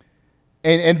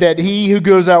 And that he who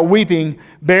goes out weeping,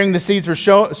 bearing the seeds for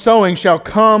sowing, shall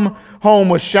come home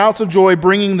with shouts of joy,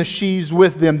 bringing the sheaves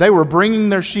with them. They were bringing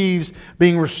their sheaves,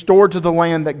 being restored to the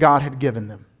land that God had given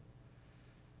them.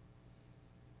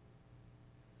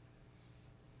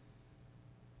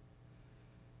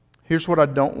 Here's what I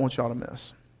don't want y'all to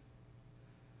miss,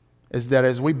 is that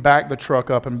as we back the truck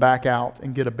up and back out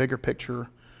and get a bigger picture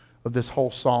of this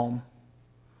whole psalm,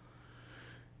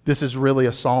 this is really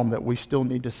a psalm that we still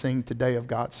need to sing today of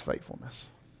God's faithfulness.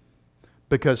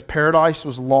 Because paradise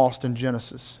was lost in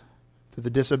Genesis through the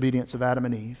disobedience of Adam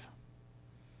and Eve.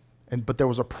 But there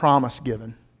was a promise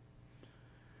given.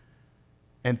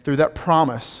 And through that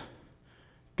promise,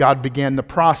 God began the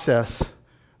process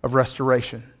of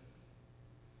restoration.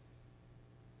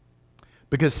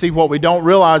 Because see, what we don't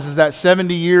realize is that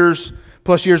 70 years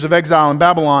plus years of exile in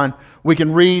Babylon, we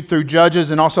can read through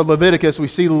Judges and also Leviticus, we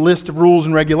see the list of rules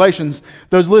and regulations.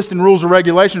 Those lists and rules and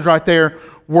regulations right there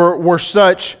were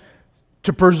such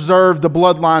to preserve the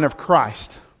bloodline of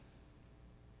Christ.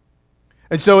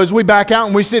 And so as we back out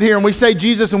and we sit here and we say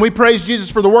Jesus and we praise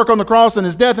Jesus for the work on the cross and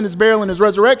His death and His burial and His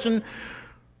resurrection,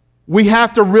 we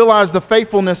have to realize the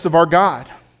faithfulness of our God.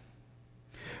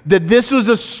 That this was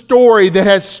a story that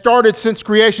has started since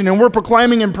creation, and we're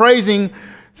proclaiming and praising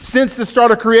since the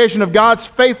start of creation of God's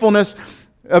faithfulness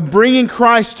of bringing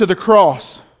Christ to the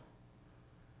cross.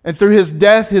 And through His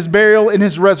death, His burial, and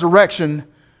His resurrection,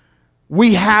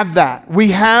 we have that.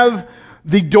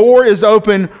 The door is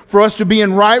open for us to be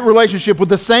in right relationship with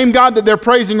the same God that they're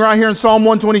praising right here in Psalm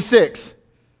 126.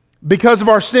 Because of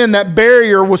our sin, that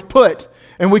barrier was put,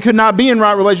 and we could not be in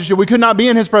right relationship. We could not be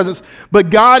in His presence. But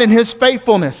God, in His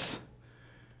faithfulness,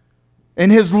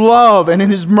 in His love, and in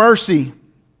His mercy,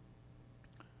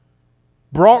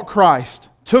 brought Christ,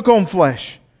 took on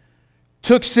flesh,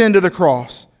 took sin to the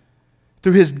cross,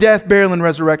 Through His death, burial, and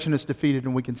resurrection, it's defeated,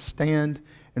 and we can stand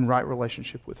in right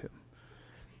relationship with Him.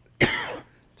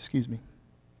 Excuse me.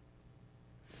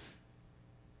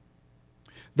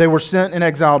 They were sent in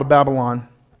exile to Babylon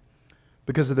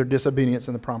because of their disobedience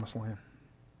in the Promised Land.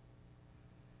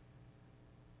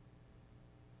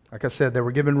 Like I said, they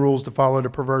were given rules to follow to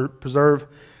preserve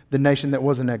the nation that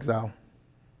was in exile.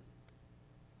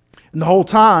 And the whole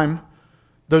time,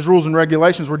 those rules and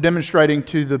regulations were demonstrating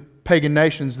to the pagan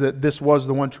nations that this was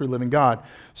the one true living God.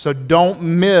 So don't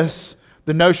miss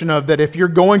the notion of that if you're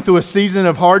going through a season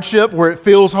of hardship where it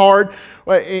feels hard,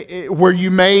 where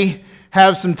you may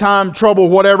have some time, trouble,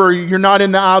 whatever, you're not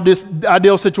in the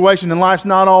ideal situation and life's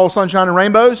not all sunshine and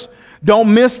rainbows,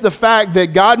 don't miss the fact that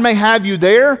God may have you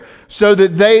there so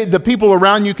that the people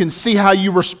around you can see how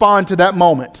you respond to that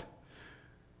moment.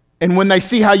 And when they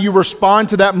see how you respond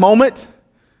to that moment,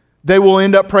 they will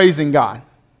end up praising God.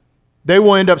 They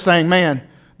will end up saying, man,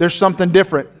 there's something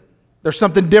different. There's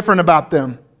something different about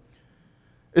them.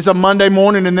 It's a Monday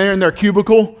morning and they're in their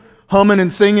cubicle humming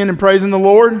and singing and praising the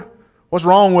Lord. What's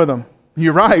wrong with them?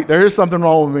 You're right, there is something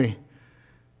wrong with me.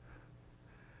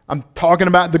 I'm talking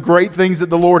about the great things that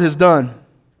the Lord has done.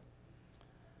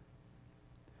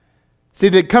 See,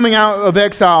 that coming out of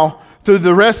exile through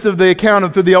the rest of the account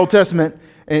of through the Old Testament,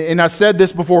 and I said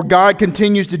this before, God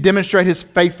continues to demonstrate His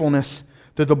faithfulness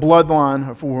through the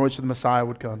bloodline for which the Messiah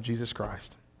would come, Jesus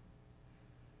Christ.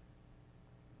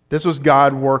 This was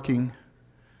God working.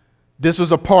 This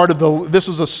was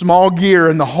a small gear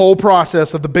in the whole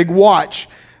process of the big watch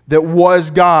that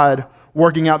was God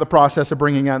working out the process of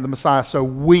bringing out the Messiah so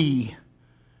we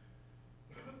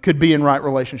could be in right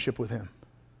relationship with Him.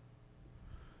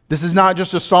 This is not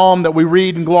just a psalm that we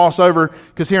read and gloss over,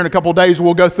 because here in a couple of days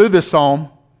we'll go through this psalm.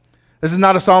 This is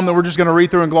not a psalm that we're just going to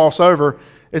read through and gloss over.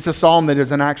 It's a psalm that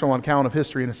is an actual account of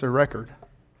history, and it's a record.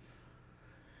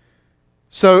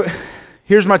 So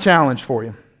here's my challenge for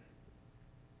you.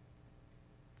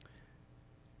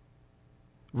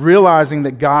 Realizing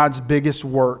that God's biggest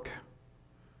work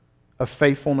of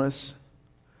faithfulness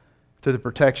to the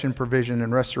protection, provision,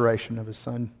 and restoration of His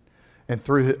Son, and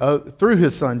through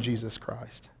His Son, Jesus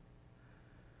Christ.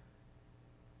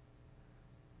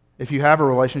 If you have a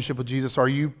relationship with Jesus, are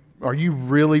you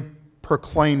really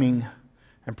proclaiming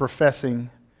and professing,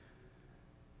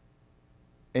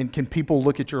 and can people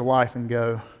look at your life and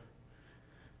go,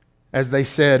 as they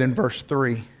said in verse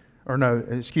 3,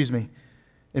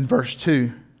 in verse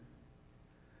 2,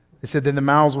 they said, then the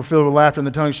mouths were filled with laughter and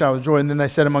the tongue shouted with joy. And then they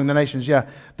said among the nations, yeah,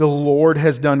 the Lord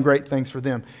has done great things for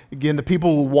them. Again, the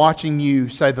people watching you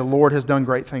say the Lord has done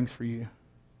great things for you.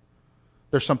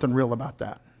 There's something real about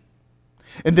that.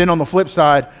 And then on the flip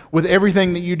side, with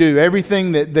everything that you do,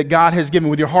 everything that God has given,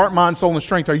 with your heart, mind, soul, and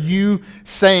strength, are you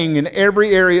saying in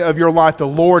every area of your life, the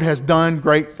Lord has done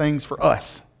great things for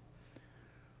us?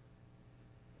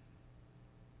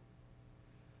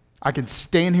 I can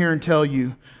stand here and tell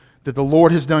you that the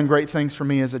Lord has done great things for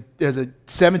me as a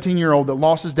 17-year-old that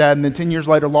lost his dad and then 10 years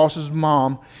later lost his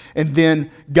mom. And then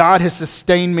God has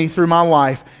sustained me through my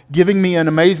life, giving me an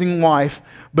amazing life,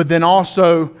 but then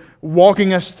also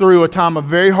walking us through a time of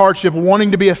very hardship, wanting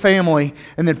to be a family,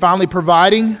 and then finally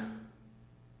providing.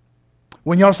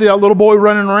 When y'all see that little boy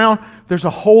running around, there's a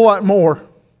whole lot more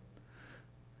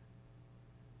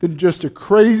than just a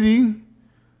crazy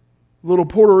little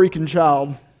Puerto Rican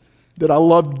child that I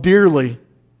love dearly.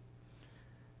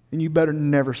 And you better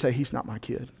never say he's not my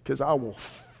kid, because I will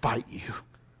fight you.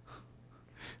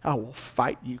 I will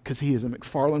fight you, because he is a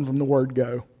McFarlin from the word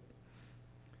go.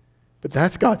 But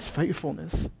that's God's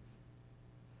faithfulness.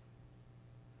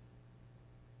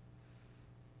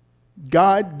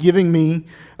 God giving me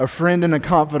a friend and a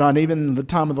confidant, even in the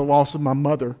time of the loss of my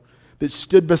mother, that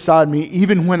stood beside me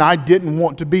even when I didn't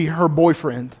want to be her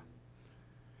boyfriend.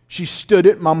 She stood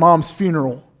at my mom's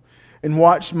funeral and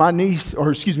watched my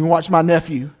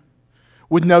nephew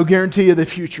with no guarantee of the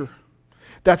future.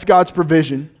 That's God's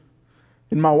provision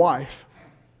in my wife.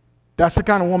 That's the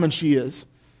kind of woman she is.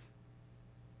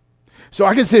 So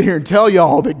I can sit here and tell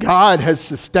y'all that God has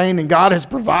sustained and God has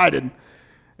provided.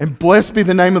 And blessed be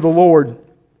the name of the Lord.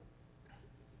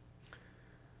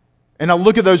 And I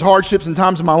look at those hardships and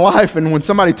times in my life, and when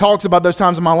somebody talks about those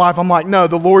times in my life, I'm like, no,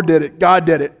 the Lord did it. God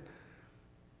did it.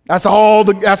 That's all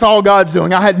God's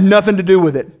doing. I had nothing to do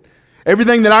with it.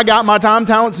 Everything that I got, my time,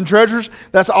 talents, and treasures,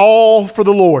 that's all for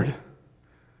the Lord.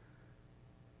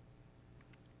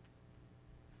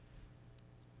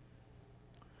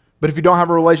 But if you don't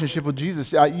have a relationship with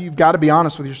Jesus, you've got to be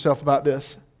honest with yourself about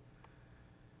this.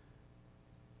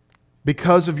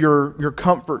 Because of your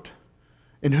comfort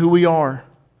in who we are,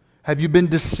 have you been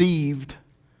deceived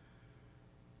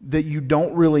that you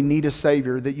don't really need a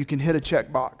Savior, that you can hit a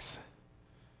checkbox.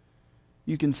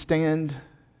 You can stand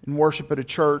and worship at a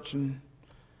church, and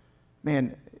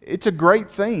man, it's a great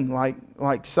thing.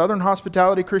 Like Southern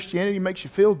hospitality Christianity makes you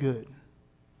feel good.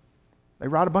 They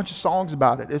write a bunch of songs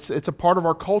about it. It's a part of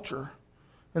our culture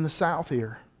in the South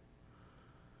here.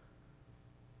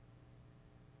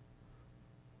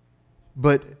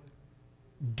 But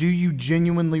do you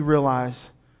genuinely realize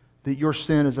that your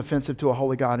sin is offensive to a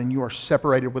holy God and you are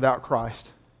separated without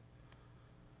Christ?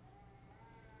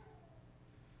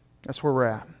 That's where we're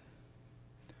at.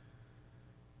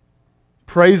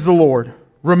 Praise the Lord.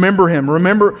 Remember Him.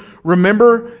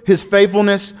 Remember His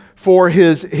faithfulness for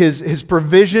His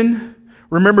provision.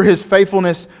 Remember His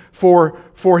faithfulness for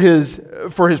His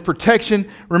protection.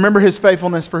 Remember His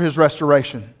faithfulness for His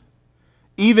restoration.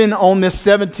 Even on this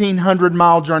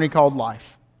 1,700-mile journey called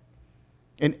life.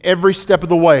 And every step of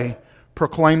the way,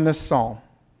 proclaim this psalm.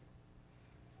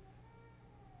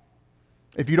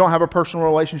 If you don't have a personal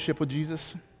relationship with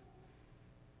Jesus,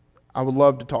 I would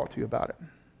love to talk to you about it.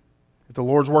 If the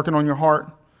Lord's working on your heart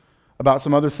about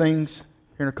some other things,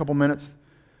 here in a couple minutes,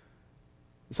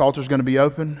 this altar's going to be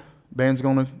open. Band's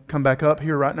going to come back up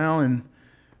here right now, and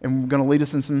we're going to lead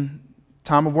us in some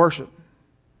time of worship.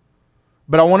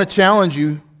 But I want to challenge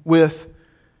you with,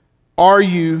 are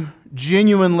you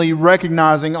genuinely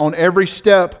recognizing on every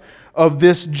step of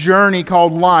this journey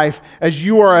called life, as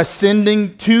you are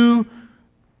ascending to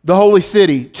the holy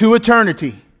city, to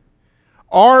eternity,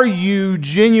 are you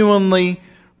genuinely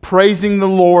praising the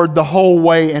Lord the whole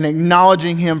way and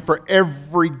acknowledging Him for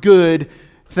every good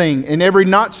thing and every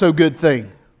not so good thing?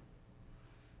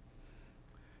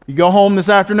 You go home this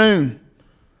afternoon,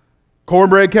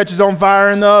 cornbread catches on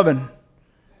fire in the oven.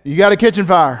 You got a kitchen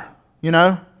fire, you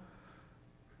know.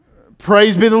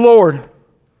 Praise be the Lord.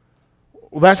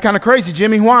 Well, that's kind of crazy,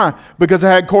 Jimmy. Why? Because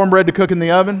I had cornbread to cook in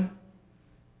the oven.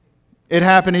 It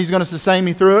happened. He's going to sustain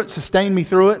me through it.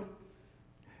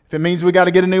 If it means we got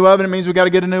to get a new oven, it means we got to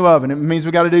get a new oven. It means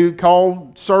we got to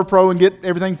call ServPro and get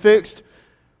everything fixed.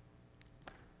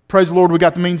 Praise the Lord, we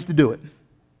got the means to do it.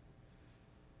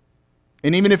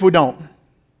 And even if we don't,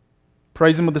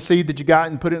 praise Him with the seed that you got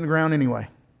and put it in the ground anyway.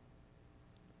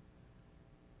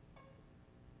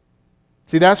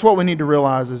 See, that's what we need to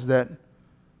realize, is that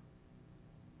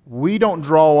we don't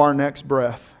draw our next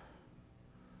breath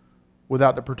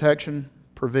without the protection,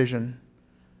 provision,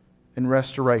 and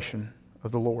restoration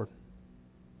of the Lord.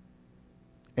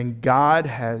 And God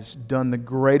has done the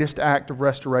greatest act of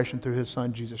restoration through His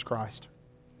Son, Jesus Christ.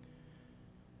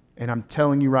 And I'm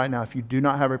telling you right now, if you do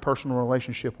not have a personal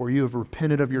relationship where you have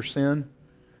repented of your sin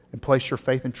and placed your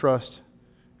faith and trust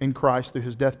in Christ through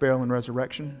His death, burial, and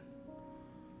resurrection,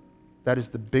 that is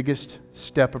the biggest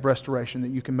step of restoration that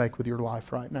you can make with your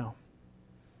life right now.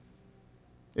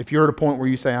 If you're at a point where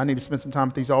you say, I need to spend some time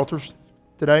at these altars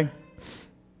today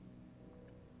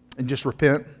and just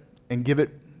repent and give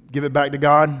it back to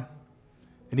God,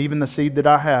 and even the seed that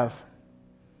I have,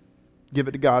 give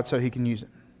it to God so He can use it.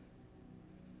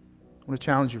 I want to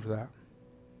challenge you for that.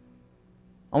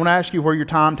 I want to ask you where your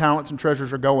time, talents, and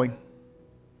treasures are going.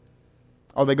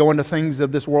 Are they going to things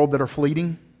of this world that are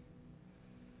fleeting?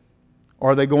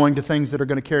 Or are they going to things that are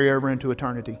going to carry over into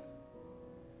eternity?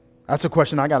 That's a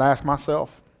question I got to ask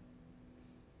myself.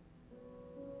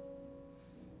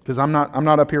 Because I'm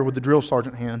not up here with the drill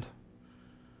sergeant hand.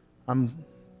 I'm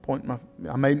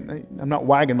not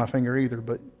wagging my finger either,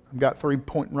 but I've got 3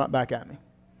 pointing right back at me,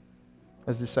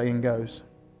 as the saying goes.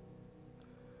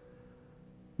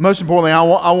 Most importantly,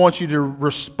 I want you to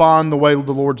respond the way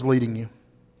the Lord's leading you.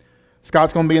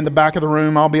 Scott's going to be in the back of the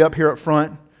room. I'll be up here up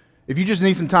front. If you just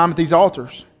need some time at these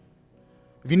altars,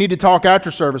 if you need to talk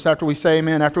after service, after we say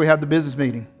amen, after we have the business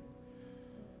meeting,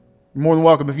 you're more than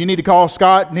welcome. If you need to call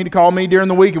Scott, need to call me during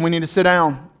the week and we need to sit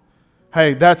down,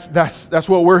 hey, that's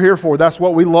what we're here for. That's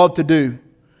what we love to do.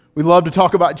 We love to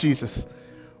talk about Jesus.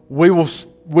 We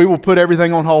will put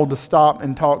everything on hold to stop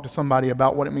and talk to somebody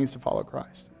about what it means to follow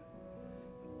Christ.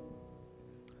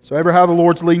 So ever how the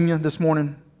Lord's leading you this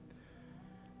morning,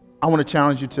 I want to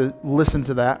challenge you to listen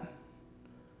to that.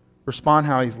 Respond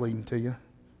how He's leading to you.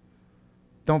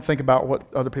 Don't think about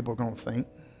what other people are going to think.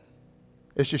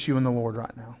 It's just you and the Lord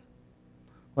right now.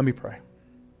 Let me pray.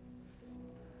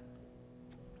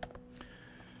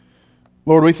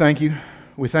 Lord, we thank you.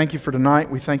 We thank you for tonight.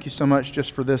 We thank you so much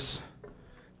just for this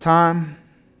time.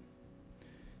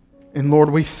 And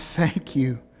Lord, we thank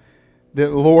you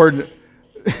that, Lord,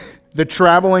 the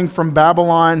traveling from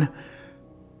Babylon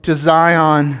to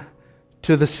Zion,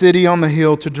 to the city on the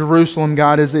hill, to Jerusalem,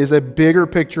 God, is a bigger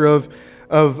picture of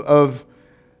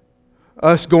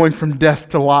us going from death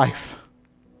to life.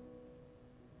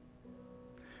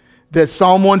 that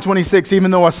Psalm 126,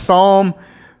 even though a psalm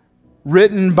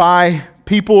written by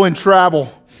people in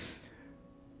travel,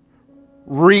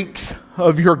 reeks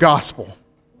of your gospel,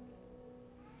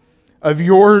 of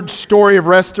your story of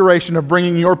restoration, of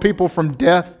bringing your people from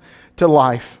death to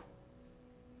life,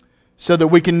 so that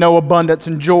we can know abundance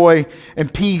and joy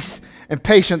and peace and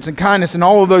patience and kindness and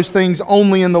all of those things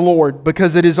only in the Lord,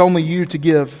 because it is only you to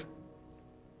give.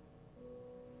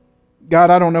 God,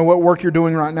 I don't know what work you're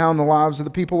doing right now in the lives of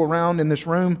the people around in this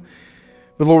room,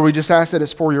 but Lord, we just ask that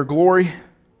it's for your glory,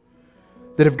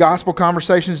 that if gospel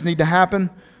conversations need to happen,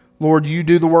 Lord, you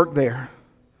do the work there.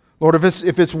 Lord,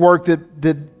 if it's work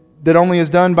that only is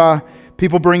done by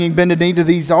people bringing bended knee to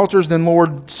these altars, then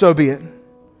Lord, so be it.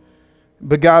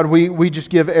 But God, we just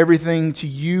give everything to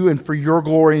you and for your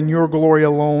glory and your glory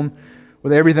alone,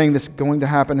 with everything that's going to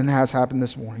happen and has happened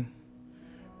this morning.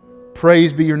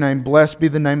 Praise be your name. Blessed be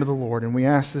the name of the Lord. And we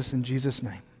ask this in Jesus'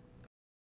 name.